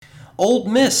Ole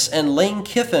Miss and Lane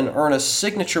Kiffin earn a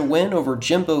signature win over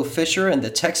Jimbo Fisher and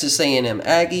the Texas A&M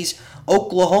Aggies.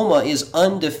 Oklahoma is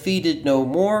undefeated no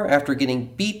more after getting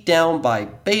beat down by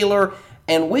Baylor.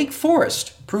 And Wake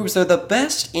Forest proves they're the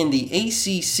best in the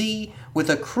ACC with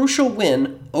a crucial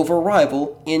win over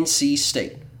rival NC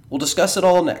State. We'll discuss it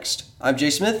all next. I'm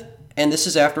Jay Smith, and this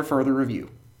is After Further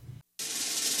Review.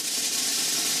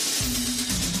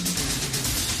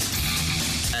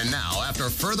 And now, after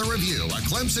further review, a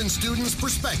Clemson student's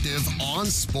perspective on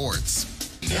sports.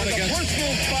 What a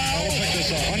personal foul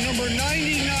on number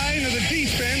 99 of the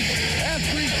defense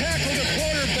after he tackled the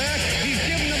quarterback. He's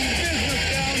giving them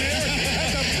business down there.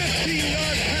 That's a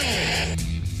 15-yard penalty.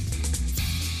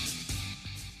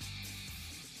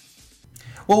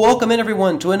 Well, welcome in,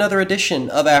 everyone, to another edition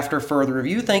of After Further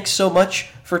Review. Thanks so much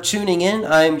for tuning in.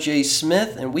 I'm Jay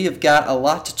Smith, and we have got a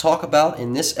lot to talk about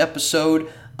in this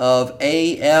episode of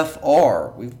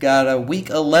AFR. We've got a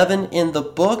Week 11 in the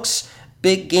books.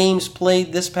 Big games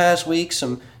played this past week.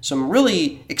 Some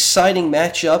really exciting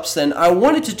matchups. And I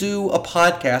wanted to do a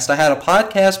podcast. I had a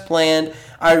podcast planned.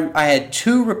 I had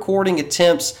 2 recording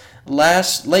attempts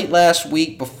late last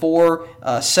week before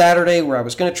Saturday, where I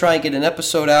was going to try and get an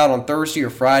episode out on Thursday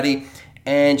or Friday,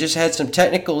 and just had some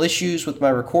technical issues with my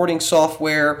recording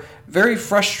software. Very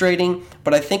frustrating,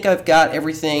 but I think I've got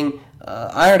everything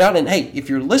ironed out. And hey, if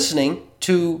you're listening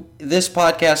to this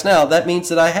podcast now, that means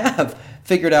that I have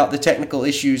figured out the technical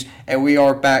issues and we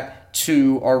are back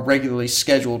to our regularly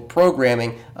scheduled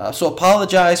programming. So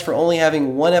apologize for only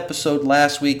having 1 episode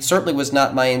last week. Certainly was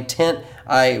not my intent.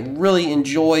 I really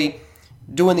enjoy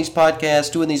doing these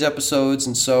podcasts, doing these episodes,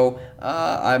 and so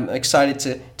I'm excited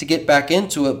to get back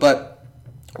into it. But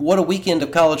what a weekend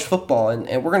of college football,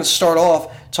 and we're going to start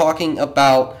off talking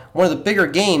about one of the bigger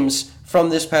games from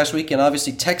this past weekend,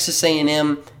 obviously Texas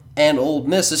A&M and Ole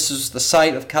Miss. This is the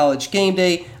site of College Game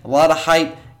Day. A lot of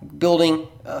hype building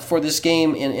for this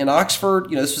game in Oxford.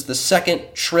 You know, this was the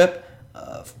second trip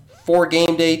for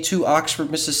Game Day to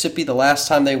Oxford, Mississippi. The last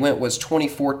time they went was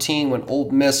 2014 when Ole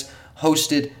Miss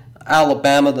hosted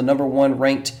Alabama, the number 1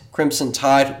 ranked Crimson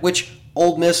Tide, which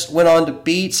Ole Miss went on to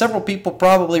beat. Several people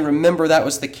probably remember that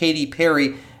was the Katy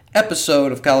Perry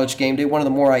episode of College Game Day, one of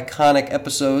the more iconic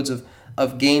episodes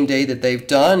of Game Day that they've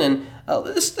done. And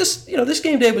this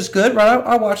Game Day was good, right?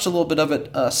 I watched a little bit of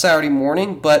it Saturday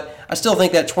morning, but I still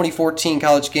think that 2014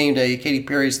 College Game Day, Katy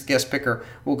Perry's the guest picker,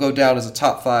 will go down as a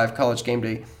top 5 College Game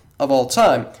Day of all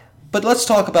time. But let's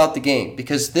talk about the game,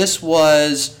 because this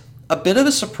was a bit of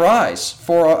a surprise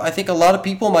for, I think, a lot of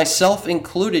people, myself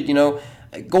included. You know,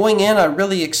 going in, I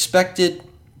really expected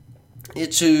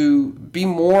it to be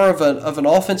more of an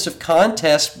offensive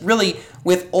contest, really,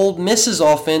 with Ole Miss's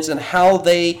offense and how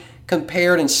they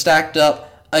compared and stacked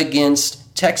up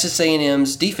against Texas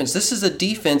A&M's defense. This is a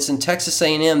defense in Texas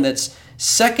A&M that's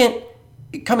second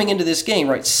coming into this game,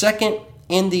 right? Second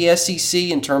in the SEC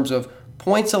in terms of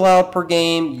points allowed per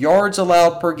game, yards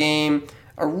allowed per game.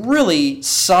 A really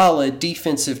solid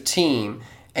defensive team.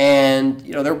 And,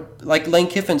 you know, they're, like Lane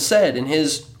Kiffin said in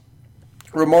his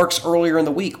remarks earlier in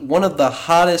the week, one of the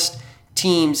hottest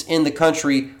teams in the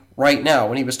country right now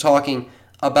when he was talking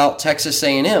about Texas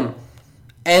A&M.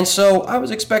 And so I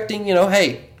was expecting, you know,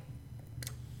 hey,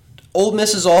 Ole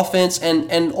Miss's offense,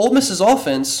 and Ole Miss's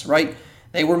offense, right,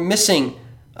 they were missing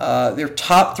their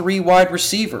top 3 wide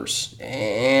receivers.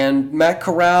 And Matt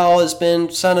Corral has been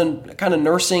kind of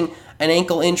nursing an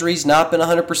ankle injury. He's not been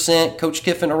 100%. Coach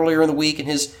Kiffin earlier in the week in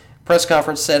his press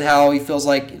conference said how he feels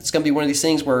like it's going to be one of these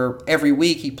things where every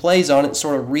week he plays on it and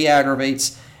sort of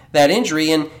re-aggravates that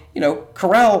injury. And, you know,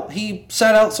 Corral, he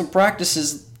sat out some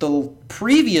practices the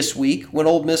previous week when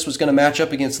Ole Miss was going to match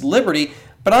up against Liberty,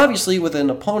 but obviously with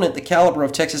an opponent the caliber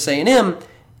of Texas A&M,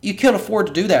 you can't afford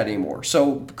to do that anymore.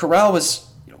 So Corral was,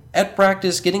 you know, at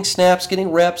practice, getting snaps,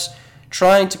 getting reps,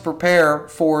 trying to prepare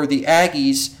for the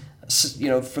Aggies, you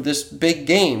know, for this big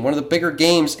game, one of the bigger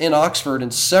games in Oxford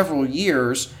in several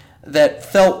years that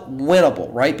felt winnable,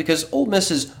 right? Because Ole Miss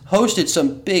has hosted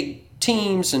some big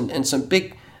teams and some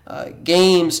big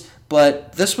games,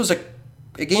 but this was a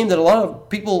game that a lot of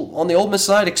people on the Ole Miss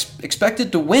side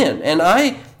expected to win. And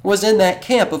I was in that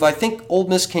camp of I think Ole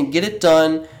Miss can get it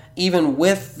done even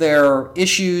with their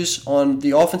issues on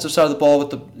the offensive side of the ball with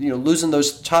the, you know, losing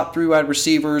those top 3 wide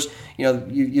receivers. You know,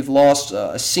 you've lost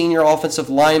a senior offensive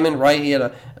lineman, right? He had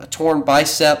a torn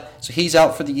bicep, so he's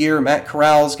out for the year. Matt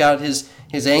Corral's got his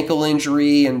ankle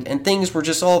injury, and things were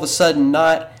just all of a sudden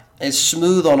not as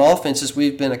smooth on offense as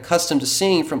we've been accustomed to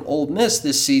seeing from Ole Miss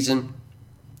this season.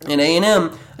 And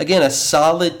A&M, again, a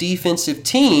solid defensive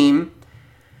team,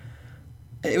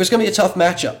 it was going to be a tough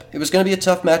matchup. It was going to be a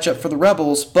tough matchup for the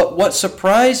Rebels, but what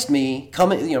surprised me,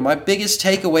 my biggest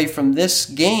takeaway from this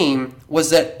game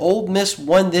was that Ole Miss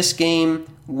won this game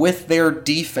with their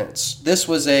defense. This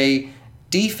was a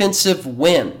defensive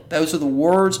win. Those are the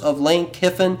words of Lane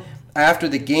Kiffin after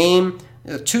the game.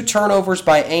 2 turnovers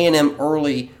by A&M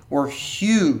early were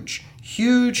huge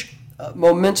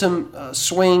momentum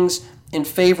swings in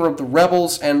favor of the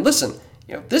Rebels. And listen,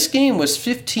 this game was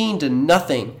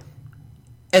 15-0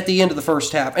 at the end of the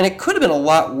first half, and it could have been a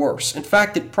lot worse. In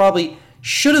fact, it probably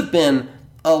should have been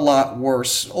a lot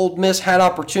worse. Ole Miss had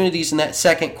opportunities in that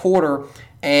second quarter,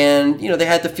 and they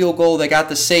had the field goal, they got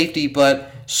the safety,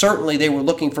 but certainly they were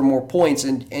looking for more points.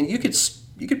 And you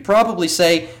could probably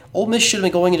say Ole Miss should have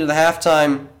been going into the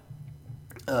halftime,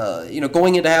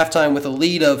 with a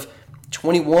lead of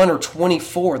 21 or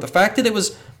 24. The fact that it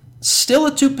was still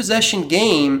a 2-possession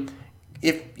game,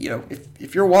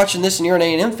 if you're watching this and you're an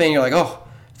A&M fan, you're like, oh,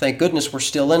 thank goodness we're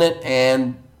still in it.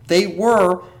 And they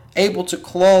were able to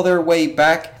claw their way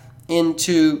back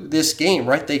into this game,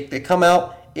 right? They come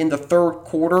out in the third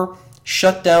quarter,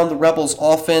 shut down the Rebels'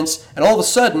 offense, and all of a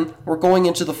sudden we're going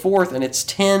into the fourth, and it's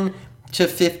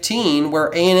 10-15, where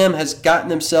A&M has gotten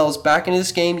themselves back into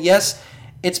this game. Yes,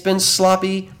 it's been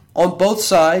sloppy on both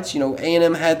sides.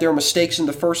 A&M had their mistakes in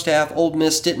the first half. Ole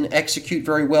Miss didn't execute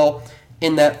very well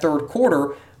in that third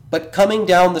quarter, but coming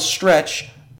down the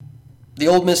stretch, the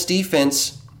Ole Miss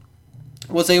defense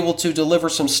was able to deliver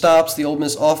some stops. The Ole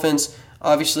Miss offense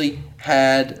obviously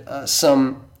had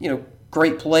some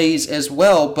great plays as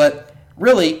well, but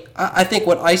really, I think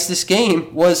what iced this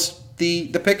game was the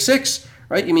pick six,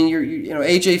 right?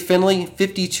 A.J. Finley,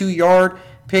 52-yard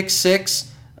pick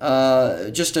six,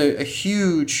 just a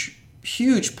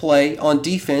huge play on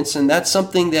defense, and that's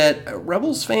something that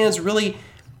Rebels fans really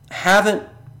haven't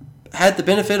had the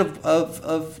benefit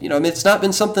of. It's not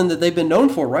been something that they've been known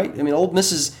for, right? Ole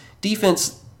Miss's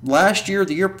defense last year,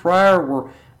 the year prior,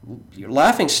 were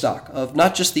laughing stock of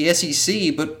not just the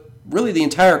SEC, but really the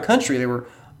entire country. They were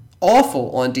awful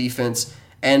on defense,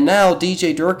 and now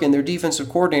DJ Durkin, their defensive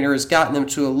coordinator, has gotten them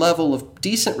to a level of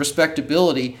decent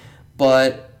respectability.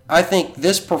 But I think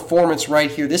this performance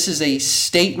right here, this is a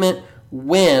statement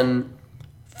win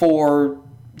for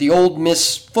the Ole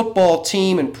Miss football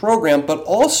team and program, but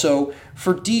also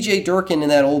for DJ Durkin and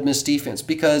that Ole Miss defense,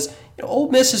 because Ole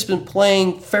Miss has been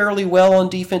playing fairly well on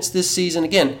defense this season.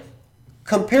 Again,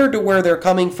 compared to where they're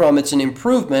coming from, it's an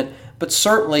improvement, but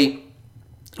certainly,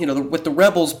 with the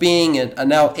Rebels being a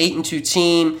now 8-2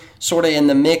 team, sort of in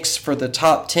the mix for the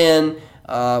top 10,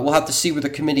 we'll have to see where the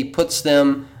committee puts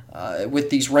them with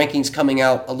these rankings coming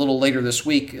out a little later this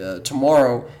week,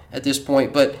 tomorrow at this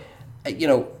point. But,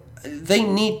 they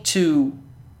need to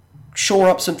shore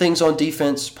up some things on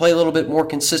defense, play a little bit more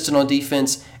consistent on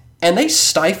defense, and they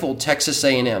stifled Texas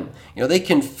A&M. They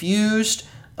confused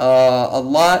a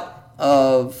lot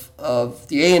of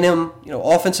the A&M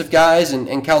offensive guys,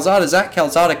 and Calzada, Zach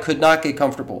Calzada, could not get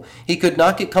comfortable. He could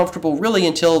not get comfortable really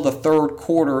until the third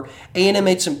quarter. A&M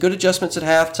made some good adjustments at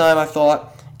halftime, I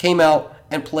thought, came out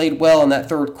and played well in that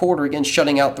third quarter, again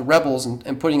shutting out the Rebels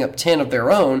and putting up 10 of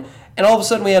their own. And all of a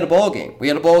sudden we had a ball game. We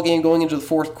had a ball game going into the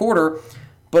fourth quarter,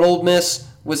 but Ole Miss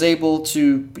was able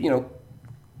to,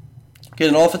 get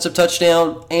an offensive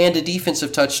touchdown and a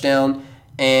defensive touchdown,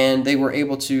 and they were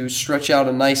able to stretch out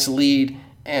a nice lead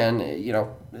and,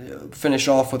 finish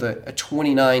off with a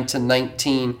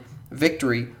 29-19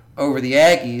 victory over the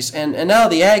Aggies. And now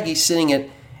the Aggies sitting at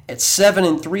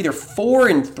 7-3. They're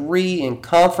 4-3 in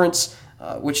conference,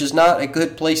 which is not a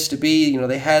good place to be.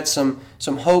 They had some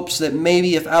hopes that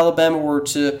maybe if Alabama were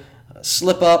to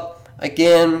slip up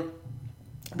again,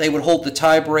 they would hold the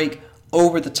tie break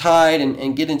over the Tide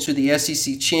and get into the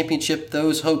SEC championship.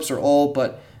 Those hopes are all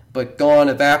but gone,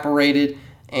 evaporated.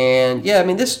 And yeah,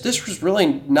 this was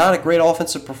really not a great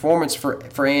offensive performance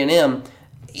for A&M,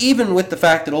 even with the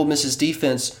fact that Ole Miss's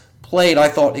defense played, I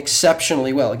thought,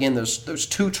 exceptionally well. Again, those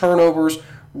 2 turnovers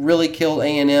really killed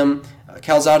A&M.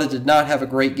 Calzada did not have a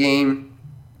great game.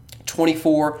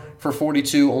 24 for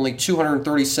 42, only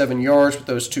 237 yards with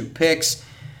those 2 picks.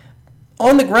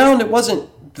 On the ground, it wasn't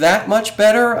that much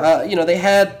better. They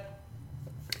had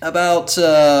about,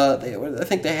 I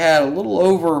think they had a little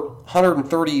over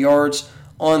 130 yards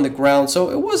on the ground. So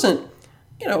it wasn't,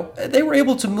 they were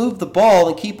able to move the ball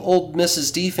and keep Ole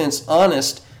Miss's defense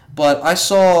honest. But I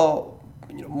saw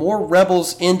more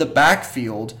Rebels in the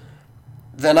backfield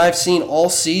than I've seen all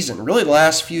season, really the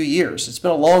last few years. It's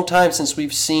been a long time since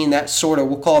we've seen that sort of,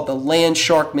 we'll call it the land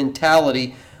shark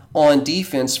mentality on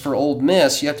defense for Ole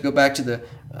Miss. You have to go back to the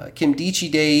Kim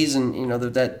Dichie days and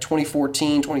that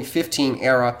 2014, 2015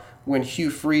 era when Hugh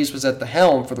Freeze was at the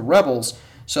helm for the Rebels.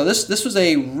 So this was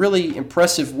a really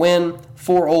impressive win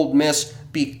for Ole Miss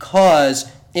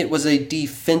because it was a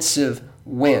defensive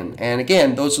win. And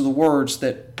again, those are the words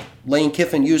that Lane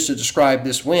Kiffin used to describe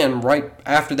this win right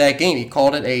after that game. He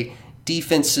called it a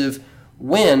defensive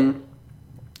win.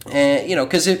 And,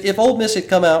 because if Ole Miss had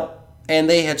come out and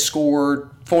they had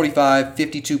scored 45,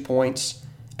 52 points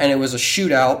and it was a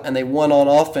shootout and they won on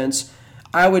offense,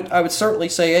 I would certainly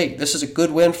say, hey, this is a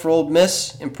good win for Ole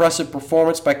Miss. Impressive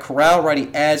performance by Corral, right? He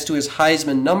adds to his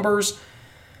Heisman numbers.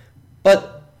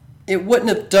 But it wouldn't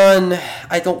have done,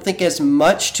 I don't think, as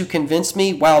much to convince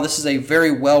me, wow, this is a very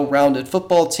well-rounded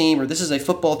football team, or this is a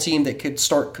football team that could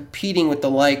start competing with the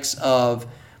likes of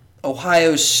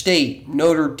Ohio State,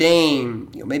 Notre Dame,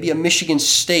 maybe a Michigan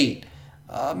State.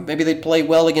 Maybe they play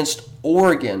well against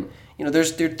Oregon.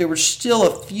 There were still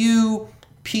a few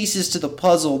pieces to the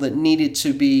puzzle that needed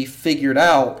to be figured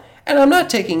out. And I'm not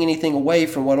taking anything away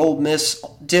from what Ole Miss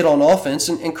did on offense,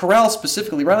 and Corral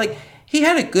specifically, right? Like, he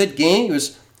had a good game. He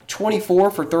was 24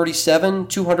 for 37,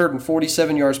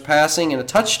 247 yards passing, and a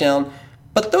touchdown.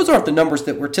 But those aren't the numbers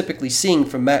that we're typically seeing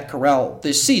from Matt Corral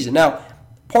this season. Now,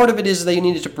 part of it is they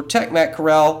needed to protect Matt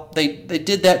Corral. They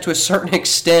did that to a certain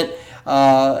extent.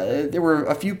 There were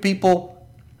a few people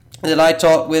that I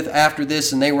talked with after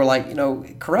this, and they were like,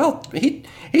 Corral,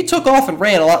 he took off and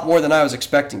ran a lot more than I was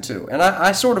expecting to. And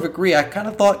I sort of agree. I kind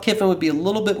of thought Kiffin would be a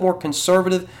little bit more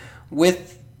conservative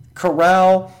with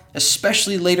Corral,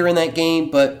 especially later in that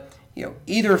game. But,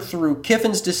 either through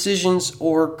Kiffin's decisions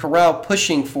or Corral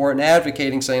pushing for it and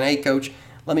advocating, saying, hey, coach,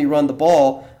 let me run the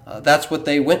ball, that's what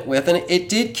they went with. And it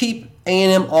did keep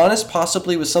A&M honest,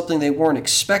 possibly with something they weren't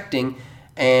expecting,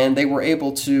 and they were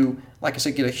able to, like I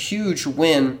said, get a huge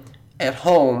win at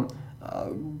home.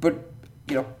 But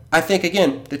I think,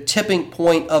 again, the tipping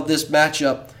point of this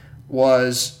matchup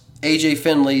was A.J.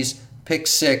 Finley's pick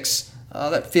six,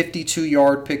 that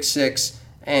 52-yard pick six,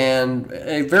 and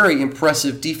a very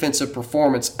impressive defensive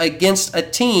performance against a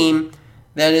team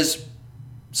that is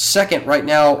second right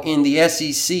now in the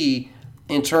SEC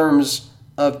in terms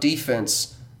of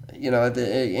defense.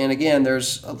 And again,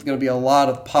 there's going to be a lot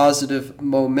of positive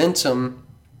momentum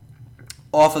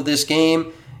off of this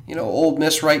game. Ole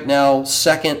Miss right now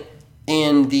second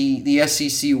in the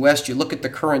SEC West. You look at the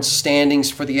current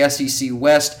standings for the SEC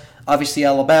West. Obviously,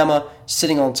 Alabama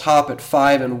sitting on top at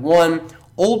 5-1.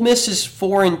 Ole Miss is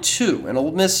 4-2, and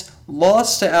Ole Miss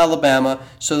lost to Alabama.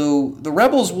 So the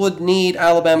Rebels would need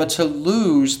Alabama to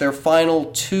lose their final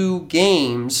two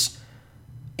games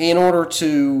in order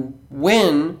to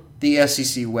win the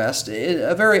SEC West.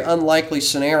 A very unlikely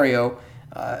scenario.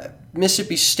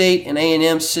 Mississippi State and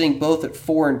A&M sitting both at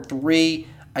 4-3.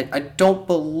 I don't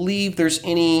believe there's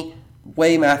any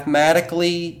way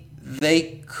mathematically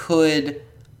they could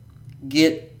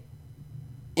get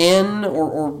in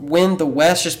or win the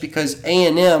West, just because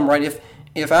A&M, right,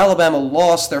 if Alabama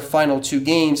lost their final two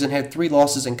games and had 3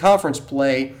 losses in conference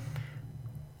play,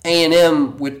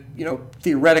 A&M would,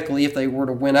 theoretically, if they were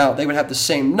to win out, they would have the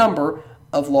same number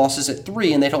of losses at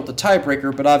 3, and they'd hold the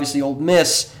tiebreaker. But obviously Ole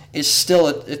Miss is still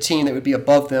a team that would be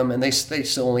above them, and they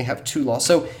still only have 2 losses.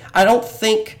 So I don't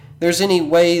think there's any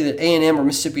way that A&M or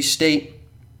Mississippi State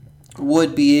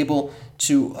would be able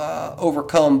to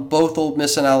overcome both Ole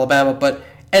Miss and Alabama. But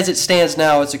as it stands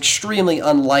now, it's extremely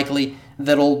unlikely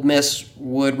that Ole Miss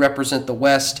would represent the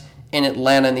West in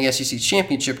Atlanta in the SEC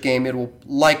championship game. It will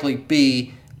likely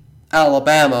be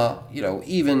Alabama.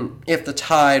 Even if the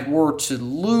Tide were to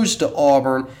lose to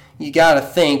Auburn, you got to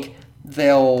think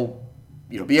they'll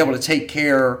be able to take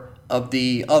care of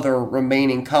the other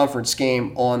remaining conference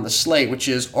game on the slate, which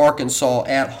is Arkansas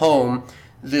at home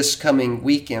this coming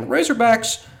weekend.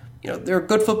 Razorbacks, they're a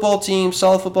good football team,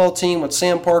 solid football team. What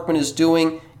Sam Parkman is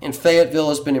doing in Fayetteville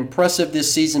has been impressive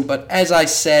this season, but as I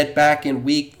said back in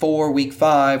week 4, week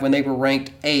 5, when they were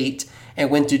ranked 8 and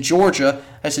went to Georgia,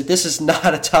 I said this is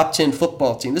not a top 10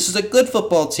 football team. This is a good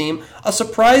football team, a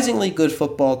surprisingly good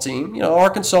football team.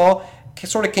 Arkansas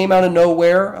sort of came out of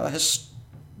nowhere,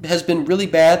 has been really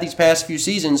bad these past few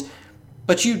seasons,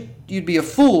 but you'd be a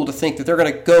fool to think that they're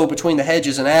going to go between the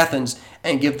hedges in Athens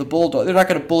and give the Bulldogs. They're not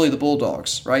going to bully the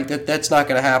Bulldogs, right? That's not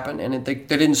going to happen. And they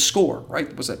didn't score,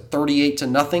 right? Was it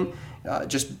 38-0?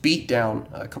 Just beat down,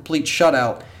 a complete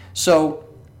shutout. So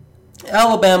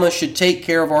Alabama should take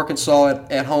care of Arkansas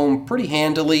at home pretty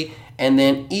handily. And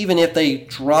then even if they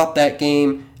drop that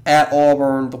game at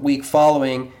Auburn the week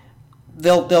following,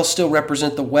 they'll still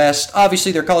represent the West.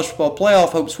 Obviously, their college football playoff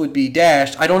hopes would be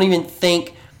dashed. I don't even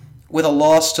think with a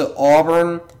loss to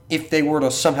Auburn, if they were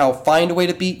to somehow find a way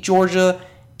to beat Georgia,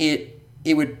 it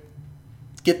would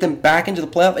get them back into the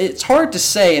playoff. It's hard to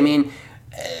say. I mean,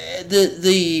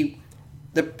 the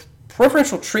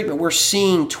preferential treatment we're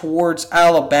seeing towards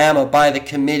Alabama by the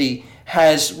committee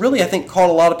has really, I think, caught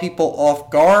a lot of people off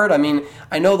guard. I mean,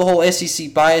 I know the whole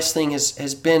SEC bias thing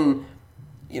has been,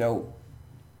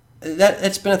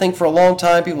 that's been a thing for a long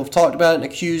time. People have talked about it and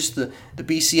accused the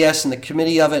BCS and the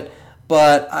committee of it.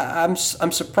 But I'm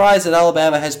surprised that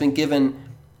Alabama has been given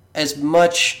as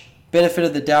much benefit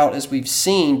of the doubt as we've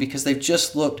seen, because they've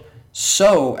just looked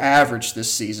so average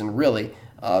this season, really.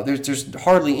 There's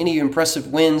hardly any impressive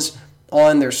wins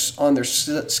on their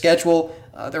schedule.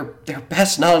 Their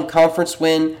best non-conference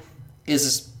win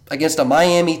is against a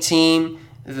Miami team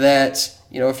that,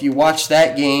 if you watch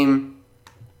that game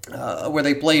where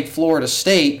they played Florida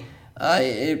State,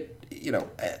 nothing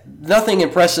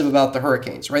impressive about the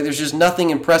Hurricanes, right? There's just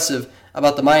nothing impressive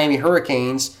about the Miami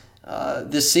Hurricanes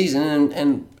this season,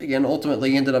 and again,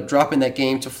 ultimately ended up dropping that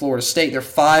game to Florida State. They're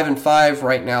 5-5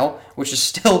 right now, which is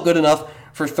still good enough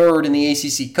for third in the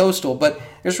ACC Coastal, but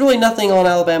there's really nothing on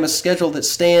Alabama's schedule that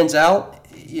stands out,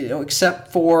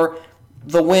 except for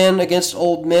the win against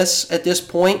Ole Miss at this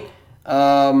point.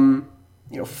 The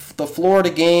Florida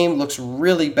game looks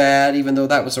really bad, even though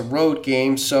that was a road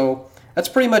game, so that's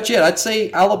pretty much it. I'd say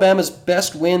Alabama's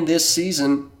best win this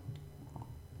season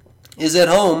is at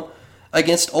home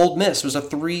against Ole Miss. It was a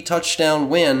 3-touchdown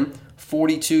win,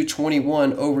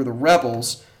 42-21 over the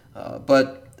Rebels.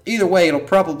 But either way, it'll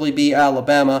probably be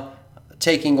Alabama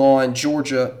taking on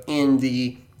Georgia in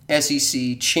the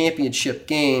SEC championship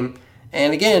game.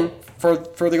 And again, for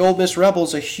the Ole Miss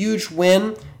Rebels, a huge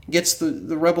win gets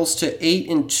the Rebels to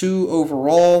 8-2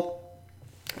 overall,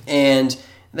 and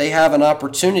they have an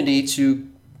opportunity to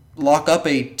lock up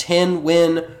a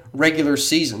 10-win regular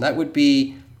season. That would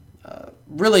be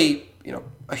really,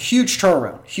 a huge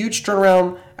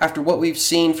turnaround after what we've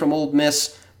seen from Ole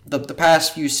Miss the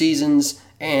past few seasons,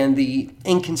 and the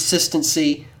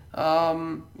inconsistency,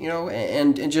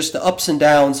 and just the ups and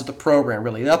downs of the program,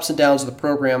 really. The ups and downs of the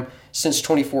program since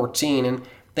 2014. And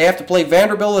they have to play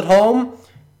Vanderbilt at home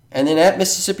and then at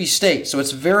Mississippi State. So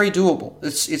it's very doable.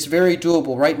 It's very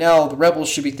doable. Right now, the Rebels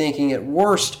should be thinking at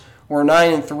worst we're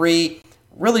 9-3,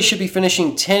 really should be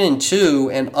finishing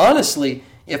 10-2. And honestly,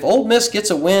 if Ole Miss gets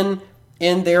a win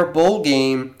in their bowl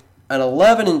game, an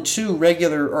 11-2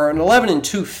 regular or an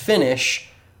 11-2 finish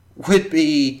would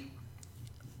be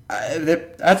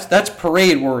that's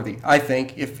parade worthy. I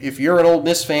think if you're an Ole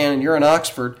Miss fan and you're in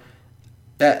Oxford,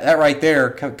 that right there,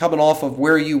 coming off of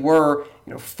where you were,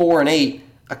 4-8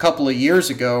 a couple of years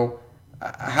ago,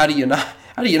 how do you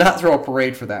not throw a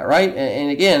parade for that, right? And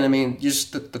again, I mean,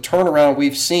 just the turnaround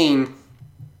we've seen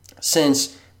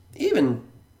since even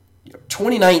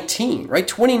 2019, right?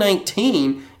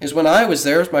 2019 is when I was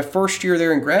there. It was my first year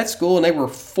there in grad school, and they were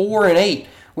 4-8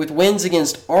 with wins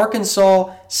against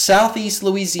Arkansas, Southeast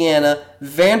Louisiana,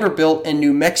 Vanderbilt, and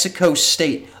New Mexico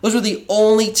State. Those were the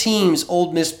only teams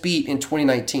Ole Miss beat in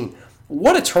 2019.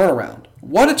 What a turnaround.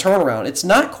 What a turnaround. It's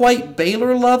not quite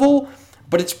Baylor level,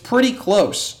 but it's pretty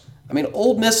close. I mean,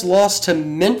 Ole Miss lost to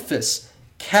Memphis,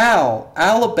 Cal,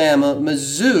 Alabama,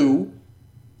 Mizzou,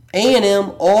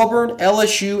 A&M, Auburn,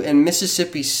 LSU, and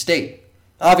Mississippi State.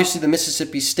 Obviously, the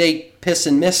Mississippi State piss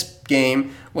and miss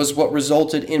game was what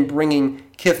resulted in bringing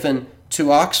Kiffin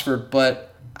to Oxford.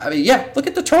 But, I mean, yeah, look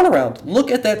at the turnaround. Look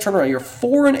at that turnaround. You're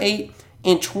 4-8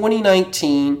 in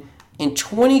 2019. In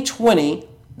 2020,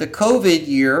 the COVID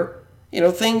year,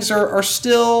 things are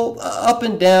still up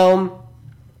and down.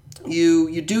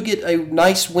 You do get a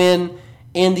nice win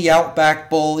in the Outback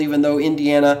Bowl, even though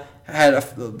Indiana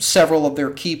had several of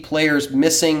their key players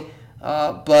missing.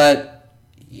 But,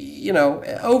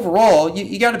 overall,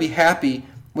 you got to be happy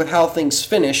with how things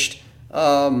finished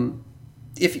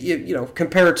if you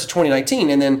compare it to 2019.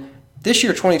 And then this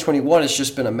year, 2021, has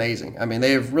just been amazing. I mean,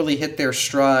 they have really hit their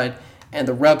stride, and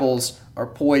the Rebels are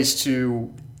poised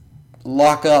to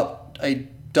lock up a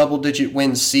double-digit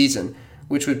win season,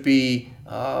 which would be,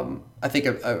 I think,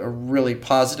 a really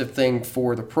positive thing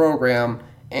for the program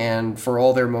and for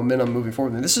all their momentum moving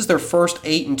forward. And this is their first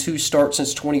 8-2 start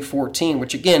since 2014,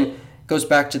 which again goes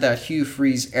back to that Hugh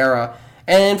Freeze era.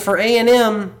 And for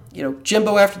A&M,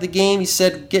 Jimbo after the game, he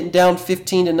said getting down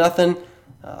 15-0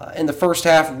 in the first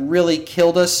half really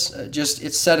killed us.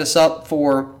 It set us up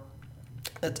for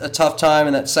a tough time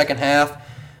in that second half.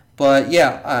 But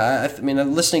yeah, I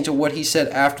mean, listening to what he said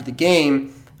after the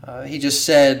game, he just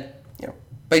said,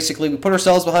 basically we put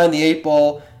ourselves behind the 8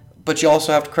 ball. But you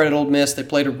also have to credit Ole Miss. They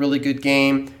played a really good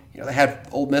game. They had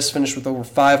Ole Miss finish with over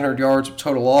 500 yards of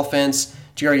total offense.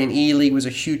 Jerry and Ely was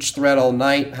a huge threat all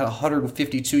night. Had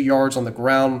 152 yards on the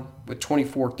ground with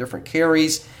 24 different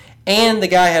carries. And the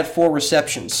guy had 4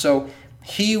 receptions. So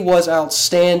he was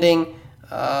outstanding.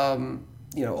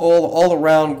 all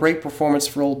around great performance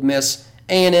for Ole Miss.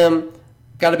 A&M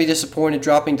got to be disappointed,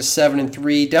 dropping to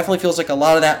 7-3. Definitely feels like a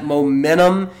lot of that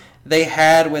momentum they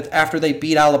had after they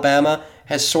beat Alabama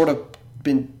has sort of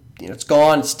been, it's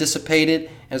gone, it's dissipated,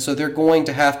 and so they're going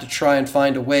to have to try and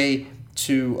find a way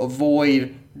to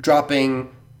avoid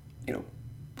dropping,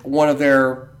 one of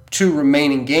their two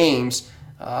remaining games.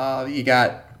 You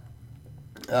got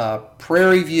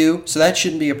Prairie View, so that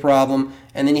shouldn't be a problem,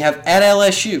 and then you have at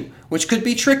LSU, which could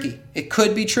be tricky. It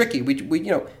could be tricky. We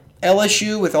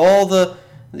LSU, with all the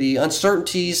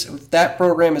uncertainties that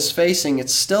program is facing,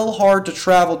 it's still hard to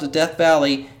travel to Death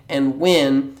Valley and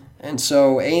win. And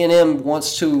so A&M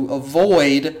wants to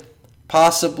avoid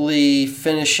possibly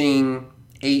finishing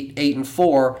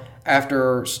 8-4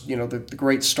 after the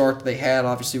great start that they had,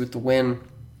 obviously with the win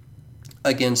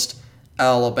against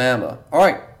Alabama. All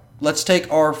right, let's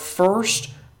take our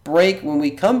first break. When we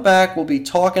come back, we'll be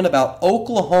talking about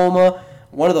Oklahoma,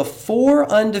 one of the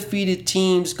 4 undefeated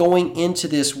teams going into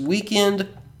this weekend.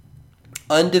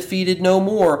 Undefeated no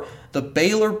more. The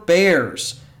Baylor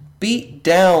Bears beat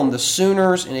down the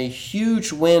Sooners in a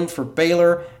huge win for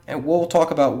Baylor, and we'll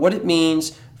talk about what it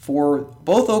means for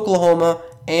both Oklahoma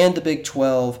and the Big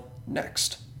 12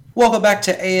 next. Welcome back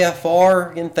to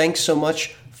AFR. Again, thanks so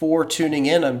much for tuning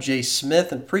in. I'm Jay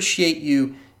Smith, and appreciate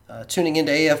you tuning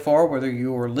into AFR, whether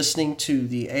you're listening to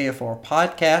the AFR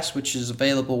podcast, which is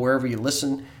available wherever you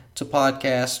listen to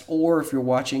podcasts, or if you're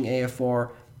watching AFR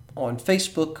on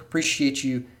Facebook. Appreciate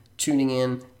you tuning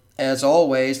in as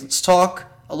always. Let's talk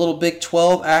a little Big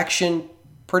 12 action.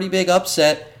 Pretty big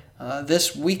upset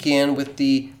this weekend with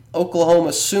the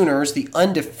Oklahoma Sooners, the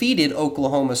undefeated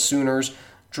Oklahoma Sooners,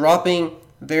 dropping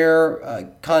their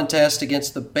contest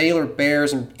against the Baylor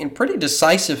Bears in pretty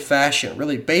decisive fashion.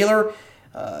 Really, Baylor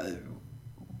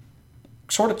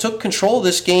sort of took control of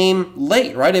this game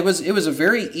late, right? It was a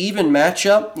very even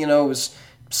matchup. It was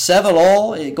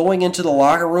 7-all going into the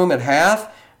locker room at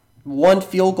half. One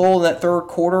field goal in that third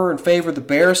quarter in favor of the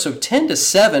Bears, so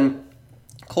 10-7.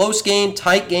 Close game,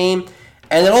 tight game,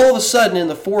 and then all of a sudden in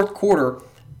the fourth quarter,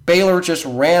 Baylor just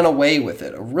ran away with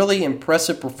it. A really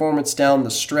impressive performance down the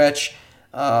stretch.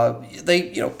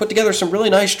 They put together some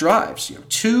really nice drives.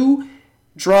 2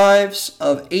 drives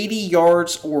of 80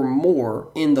 yards or more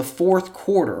in the fourth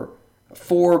quarter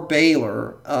for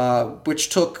Baylor, which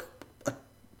took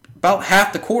about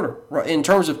half the quarter in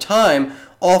terms of time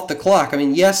off the clock. I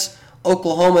mean, yes,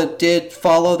 Oklahoma did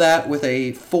follow that with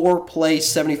a 4-play,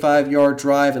 75-yard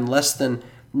drive in less than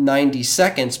 90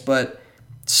 seconds, but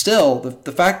still,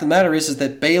 the fact of the matter is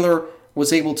that Baylor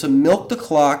was able to milk the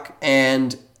clock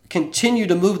and continue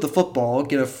to move the football,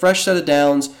 get a fresh set of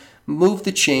downs, move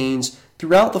the chains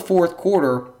throughout the fourth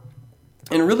quarter,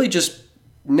 and really just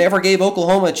never gave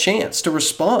Oklahoma a chance to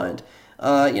respond.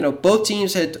 Both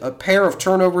teams had a pair of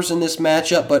turnovers in this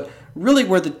matchup, but really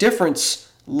where the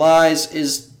difference lies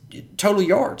is total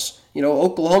yards.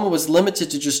 Oklahoma was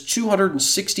limited to just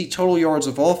 260 total yards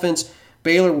of offense.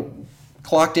 Baylor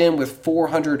clocked in with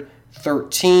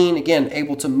 413. Again,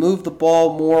 able to move the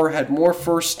ball more, had more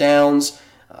first downs,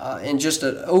 and just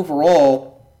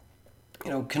overall,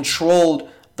 controlled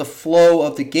the flow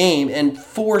of the game and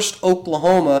forced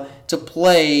Oklahoma to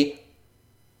play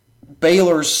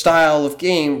Baylor's style of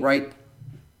game right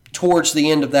towards the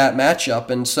end of that matchup.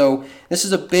 And so this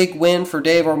is a big win for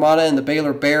Dave Armada and the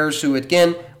Baylor Bears, who,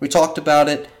 again, we talked about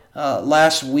it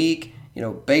last week.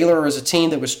 Baylor is a team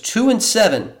that was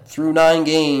 2-7 through 9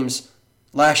 games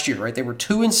last year, right? They were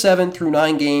 2-7 through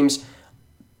 9 games.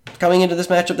 Coming into this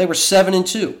matchup, they were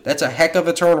 7-2. That's a heck of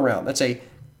a turnaround. That's a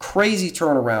crazy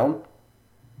turnaround.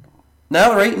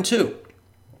 Now they're 8-2.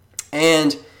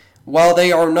 And while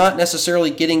they are not necessarily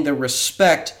getting the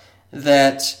respect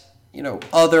that,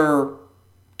 other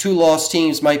 2-loss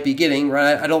teams might be getting,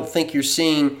 right? I don't think you're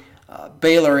seeing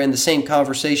Baylor in the same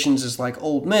conversations as like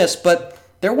Ole Miss, but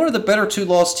they're one of the better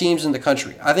 2-loss teams in the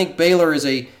country. I think Baylor is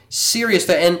a serious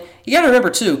threat. And you got to remember,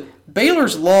 too,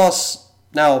 Baylor's loss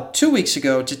now 2 weeks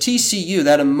ago to TCU,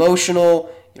 that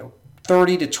emotional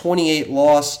 30-28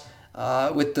 loss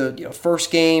with the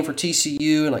first game for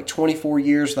TCU in like 24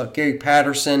 years without Gary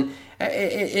Patterson.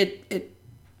 It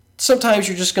sometimes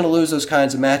you're just going to lose those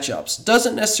kinds of matchups.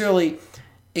 Doesn't necessarily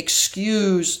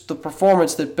excuse the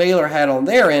performance that Baylor had on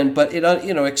their end, but it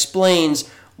explains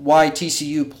why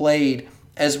TCU played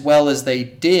as well as they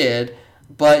did.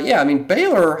 But yeah, I mean,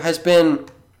 Baylor has been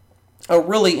a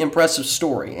really impressive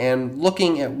story, and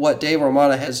looking at what Dave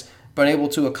Armada has been able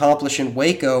to accomplish in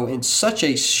Waco in such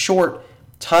a short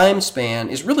time span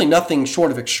is really nothing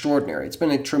short of extraordinary. It's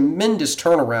been a tremendous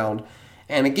turnaround,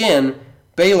 and again,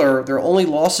 Baylor, their only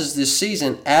losses this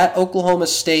season at Oklahoma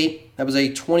State, That was a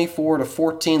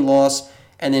 24-14 loss.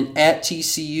 And then at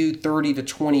TCU,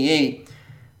 30-28.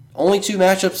 Only two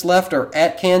matchups left are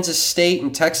at Kansas State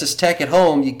and Texas Tech at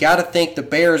home. You got to think the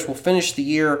Bears will finish the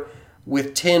year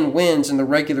with 10 wins in the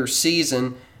regular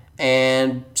season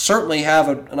and certainly have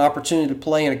an opportunity to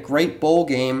play in a great bowl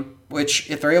game, which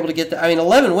if they're able to get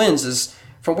 11 wins is,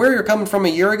 from where you're coming from a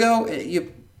year ago,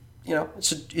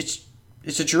 it's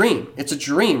a dream. It's a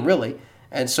dream, really.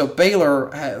 And so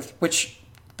Baylor, which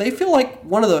they feel like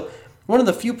one of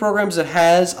the few programs that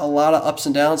has a lot of ups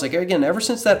and downs. Like, again, ever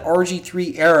since that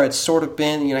RG3 era, it's sort of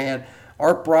been, you had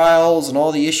Art Briles and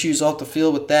all the issues off the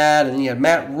field with that, and then you had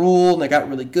Matt Rule, and they got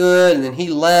really good, and then he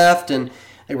left, and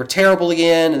they were terrible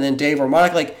again, and then Dave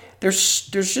Armonic. Like, there's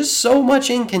just so much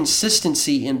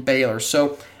inconsistency in Baylor.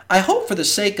 So I hope for the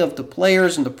sake of the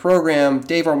players and the program,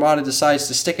 Dave Armada decides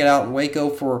to stick it out in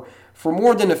Waco for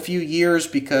more than a few years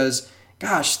because,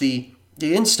 gosh, the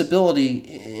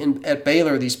instability at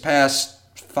Baylor these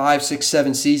past 5, 6,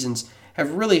 7 seasons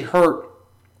have really hurt,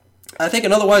 I think,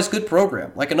 an otherwise good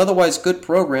program. Like an otherwise good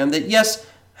program that, yes,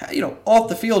 off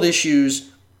the field issues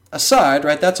aside,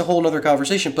 right, that's a whole other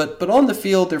conversation. But on the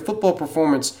field, their football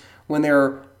performance, when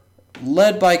they're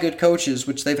led by good coaches,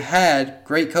 which they've had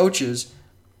great coaches,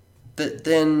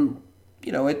 then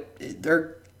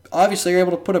they're obviously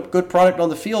able to put a good product on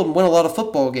the field and win a lot of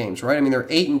football games, right? I mean, they're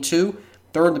 8-2.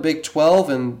 They're in the Big 12,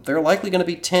 and they're likely going to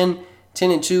be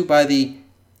 10-2 by the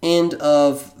end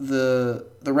of the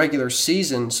regular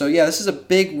season. So, yeah, this is a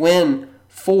big win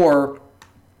for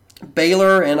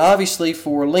Baylor and obviously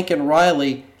for Lincoln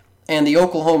Riley and the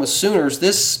Oklahoma Sooners.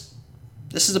 This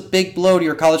is a big blow to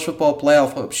your college football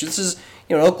playoff hopes. This is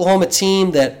an Oklahoma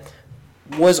team that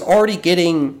was already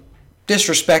getting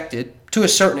disrespected to a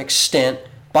certain extent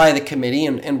by the committee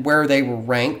and where they were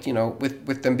ranked,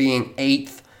 with them being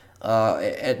 8th.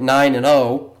 At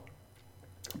 9-0,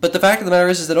 but the fact of the matter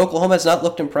is that Oklahoma has not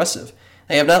looked impressive.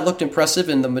 They have not looked impressive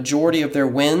in the majority of their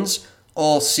wins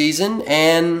all season,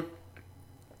 and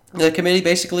the committee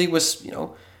basically was,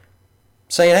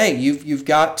 saying, hey, you've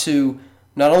got to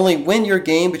not only win your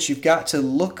game, but you've got to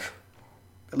look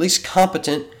at least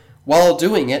competent while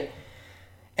doing it.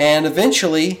 And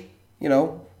eventually, a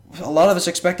lot of us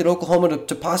expected Oklahoma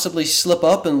to possibly slip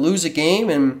up and lose a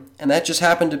game, and that just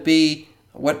happened to be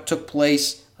what took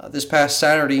place this past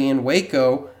Saturday in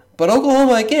Waco. But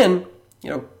Oklahoma, again,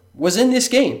 was in this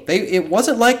game. It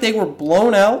wasn't like they were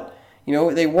blown out.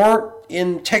 They weren't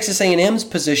in Texas A&M's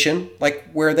position,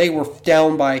 like where they were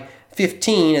down by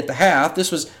 15 at the half.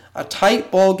 This was a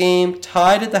tight ball game,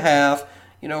 tied at the half,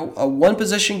 a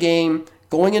one-possession game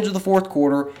going into the fourth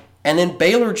quarter, and then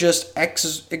Baylor just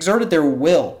exerted their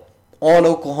will on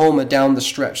Oklahoma down the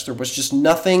stretch. There was just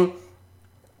nothing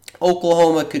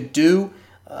Oklahoma could do.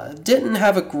 Didn't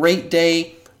have a great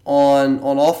day on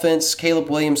offense. Caleb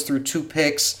Williams threw 2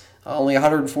 picks, only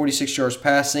 146 yards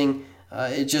passing.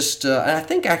 And I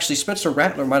think actually Spencer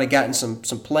Rattler might have gotten some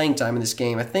playing time in this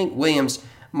game. I think Williams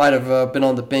might have been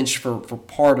on the bench for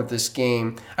part of this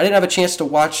game. I didn't have a chance to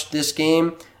watch this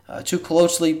game too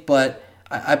closely, but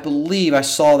I believe I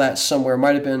saw that somewhere. It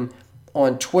might have been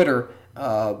on Twitter.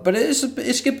 But it's a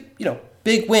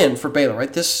big win for Baylor,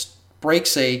 right? This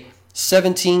breaks a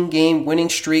 17-game winning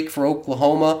streak for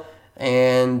Oklahoma,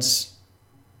 and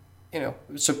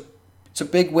it's a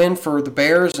big win for the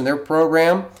Bears and their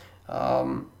program.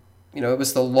 It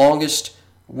was the longest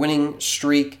winning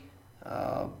streak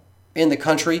in the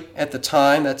country at the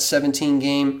time. That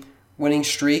 17-game winning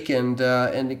streak, and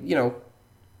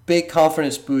big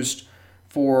confidence boost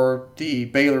for the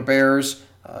Baylor Bears,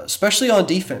 especially on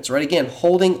defense. Right, again,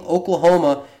 holding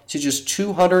Oklahoma to just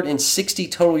 260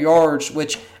 total yards,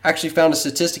 which actually found a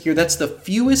statistic here. That's the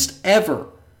fewest ever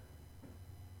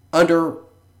under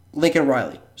Lincoln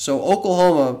Riley. So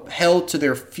Oklahoma held to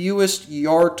their fewest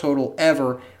yard total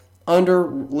ever under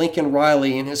Lincoln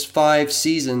Riley in his 5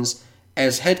 seasons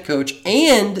as head coach,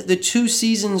 and the 2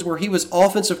 seasons where he was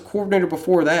offensive coordinator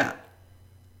before that.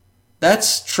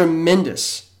 That's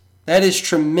tremendous. That is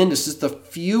tremendous. It's the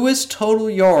fewest total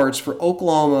yards for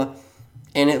Oklahoma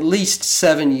in at least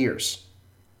 7 years.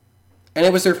 And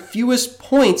it was their fewest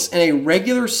points in a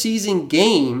regular season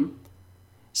game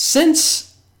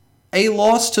since a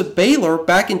loss to Baylor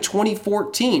back in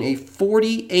 2014, a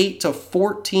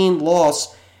 48-14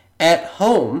 loss at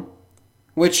home,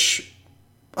 which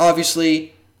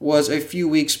obviously was a few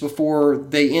weeks before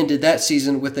they ended that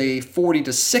season with a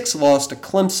 40-6 loss to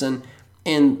Clemson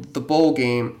in the bowl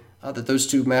game that those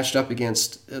two matched up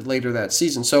against later that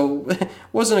season. So it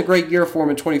wasn't a great year for them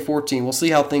in 2014. We'll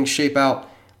see how things shape out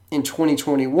in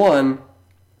 2021.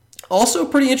 Also,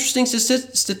 pretty interesting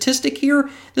statistic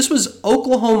here. This was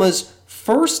Oklahoma's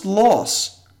first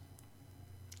loss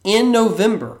in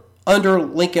November under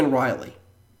Lincoln Riley.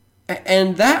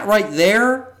 And that right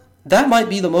there, that might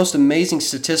be the most amazing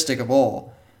statistic of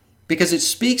all, because it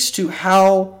speaks to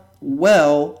how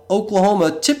well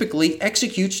Oklahoma typically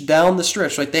executes down the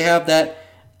stretch. Like, they have that,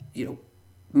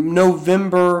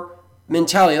 November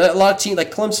mentality. A lot of teams,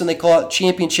 like Clemson, they call it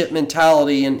championship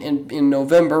mentality in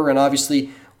November, and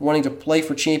obviously wanting to play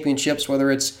for championships,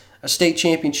 whether it's a state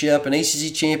championship, an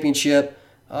ACC championship.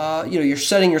 You're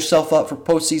setting yourself up for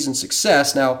postseason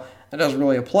success. Now, that doesn't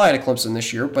really apply to Clemson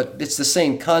this year, but it's the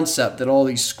same concept that all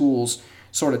these schools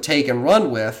sort of take and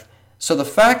run with. So the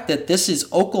fact that this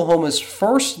is Oklahoma's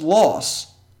first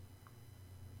loss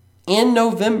in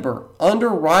November under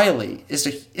Riley it's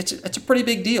a pretty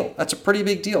big deal. That's a pretty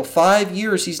big deal. 5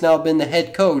 years he's now been the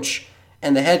head coach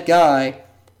and the head guy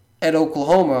at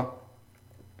Oklahoma.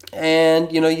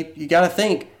 And, you got to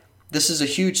think this is a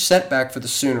huge setback for the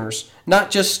Sooners.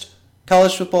 Not just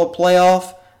college football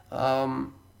playoff,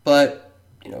 but,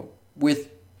 with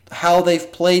how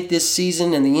they've played this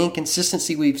season and the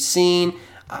inconsistency we've seen,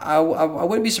 I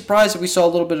wouldn't be surprised if we saw a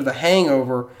little bit of a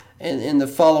hangover in the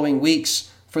following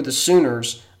weeks for the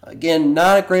Sooners. Again,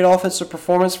 not a great offensive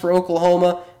performance for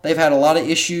Oklahoma. They've had a lot of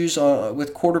issues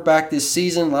with quarterback this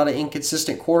season, a lot of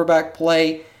inconsistent quarterback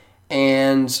play,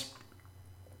 and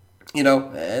they're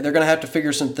going to have to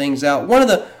figure some things out. One of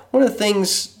the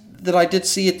things that I did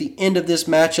see at the end of this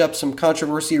matchup, some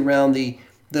controversy around the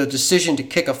decision to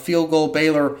kick a field goal.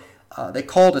 Baylor, they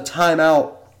called a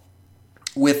timeout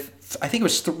with, I think it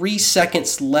was 3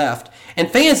 seconds left. And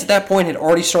fans at that point had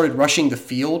already started rushing the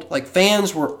field. Like,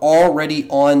 fans were already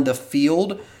on the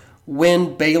field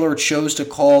when Baylor chose to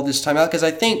call this timeout. Because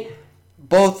I think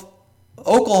both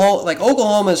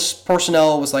Oklahoma's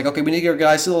personnel was like, okay, we need to get our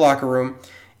guys to the locker room.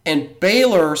 And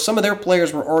Baylor, some of their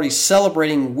players were already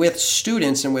celebrating with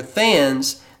students and with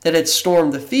fans that had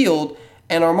stormed the field.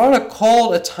 And Armada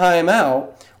called a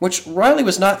timeout, which Riley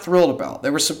was not thrilled about.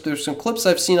 There's some clips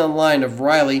I've seen online of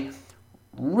Riley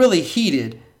really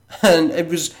heated, and it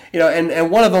was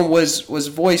and one of them was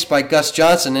voiced by Gus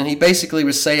Johnson, and he basically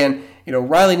was saying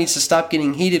Riley needs to stop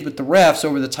getting heated with the refs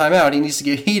over the timeout. He needs to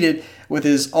get heated with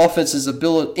his offense's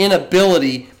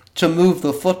inability to move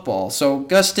the football. So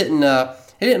Gus didn't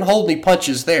hold any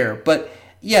punches there, but.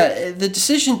 Yeah, the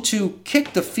decision to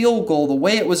kick the field goal, the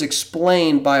way it was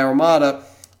explained by Armada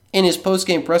in his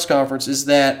post-game press conference, is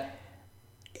that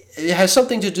it has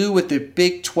something to do with the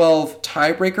Big 12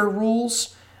 tiebreaker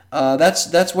rules.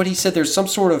 That's what he said. There's some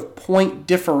sort of point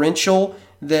differential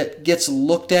that gets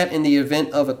looked at in the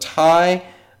event of a tie.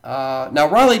 Now,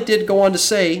 Riley did go on to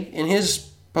say in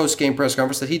his post-game press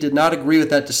conference that he did not agree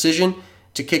with that decision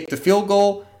to kick the field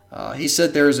goal. He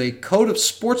said there is a code of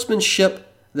sportsmanship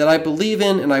that I believe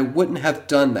in, and I wouldn't have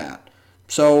done that.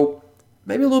 So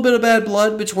maybe a little bit of bad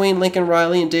blood between Lincoln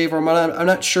Riley and Dave Armada. I'm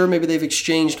not sure. Maybe they've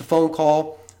exchanged a phone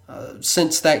call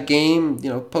since that game,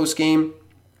 post-game,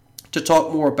 to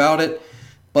talk more about it.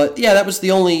 But, yeah, that was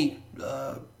the only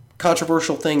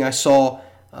controversial thing I saw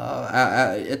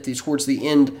towards the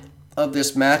end of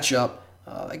this matchup.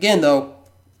 Again, though,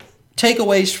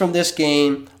 takeaways from this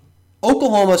game,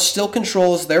 Oklahoma still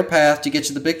controls their path to get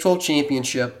to the Big 12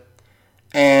 championship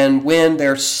and win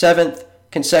their 7th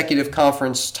consecutive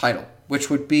conference title, which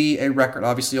would be a record.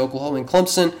 Obviously, Oklahoma and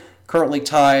Clemson currently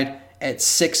tied at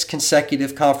 6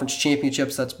 consecutive conference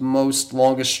championships. That's most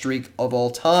longest streak of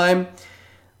all time.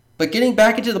 But getting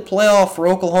back into the playoff for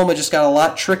Oklahoma just got a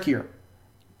lot trickier.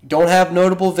 You don't have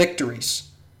notable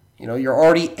victories. You're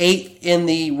already 8th in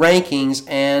the rankings,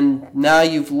 and now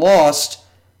you've lost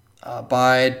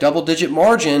by a double-digit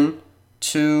margin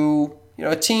to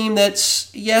a team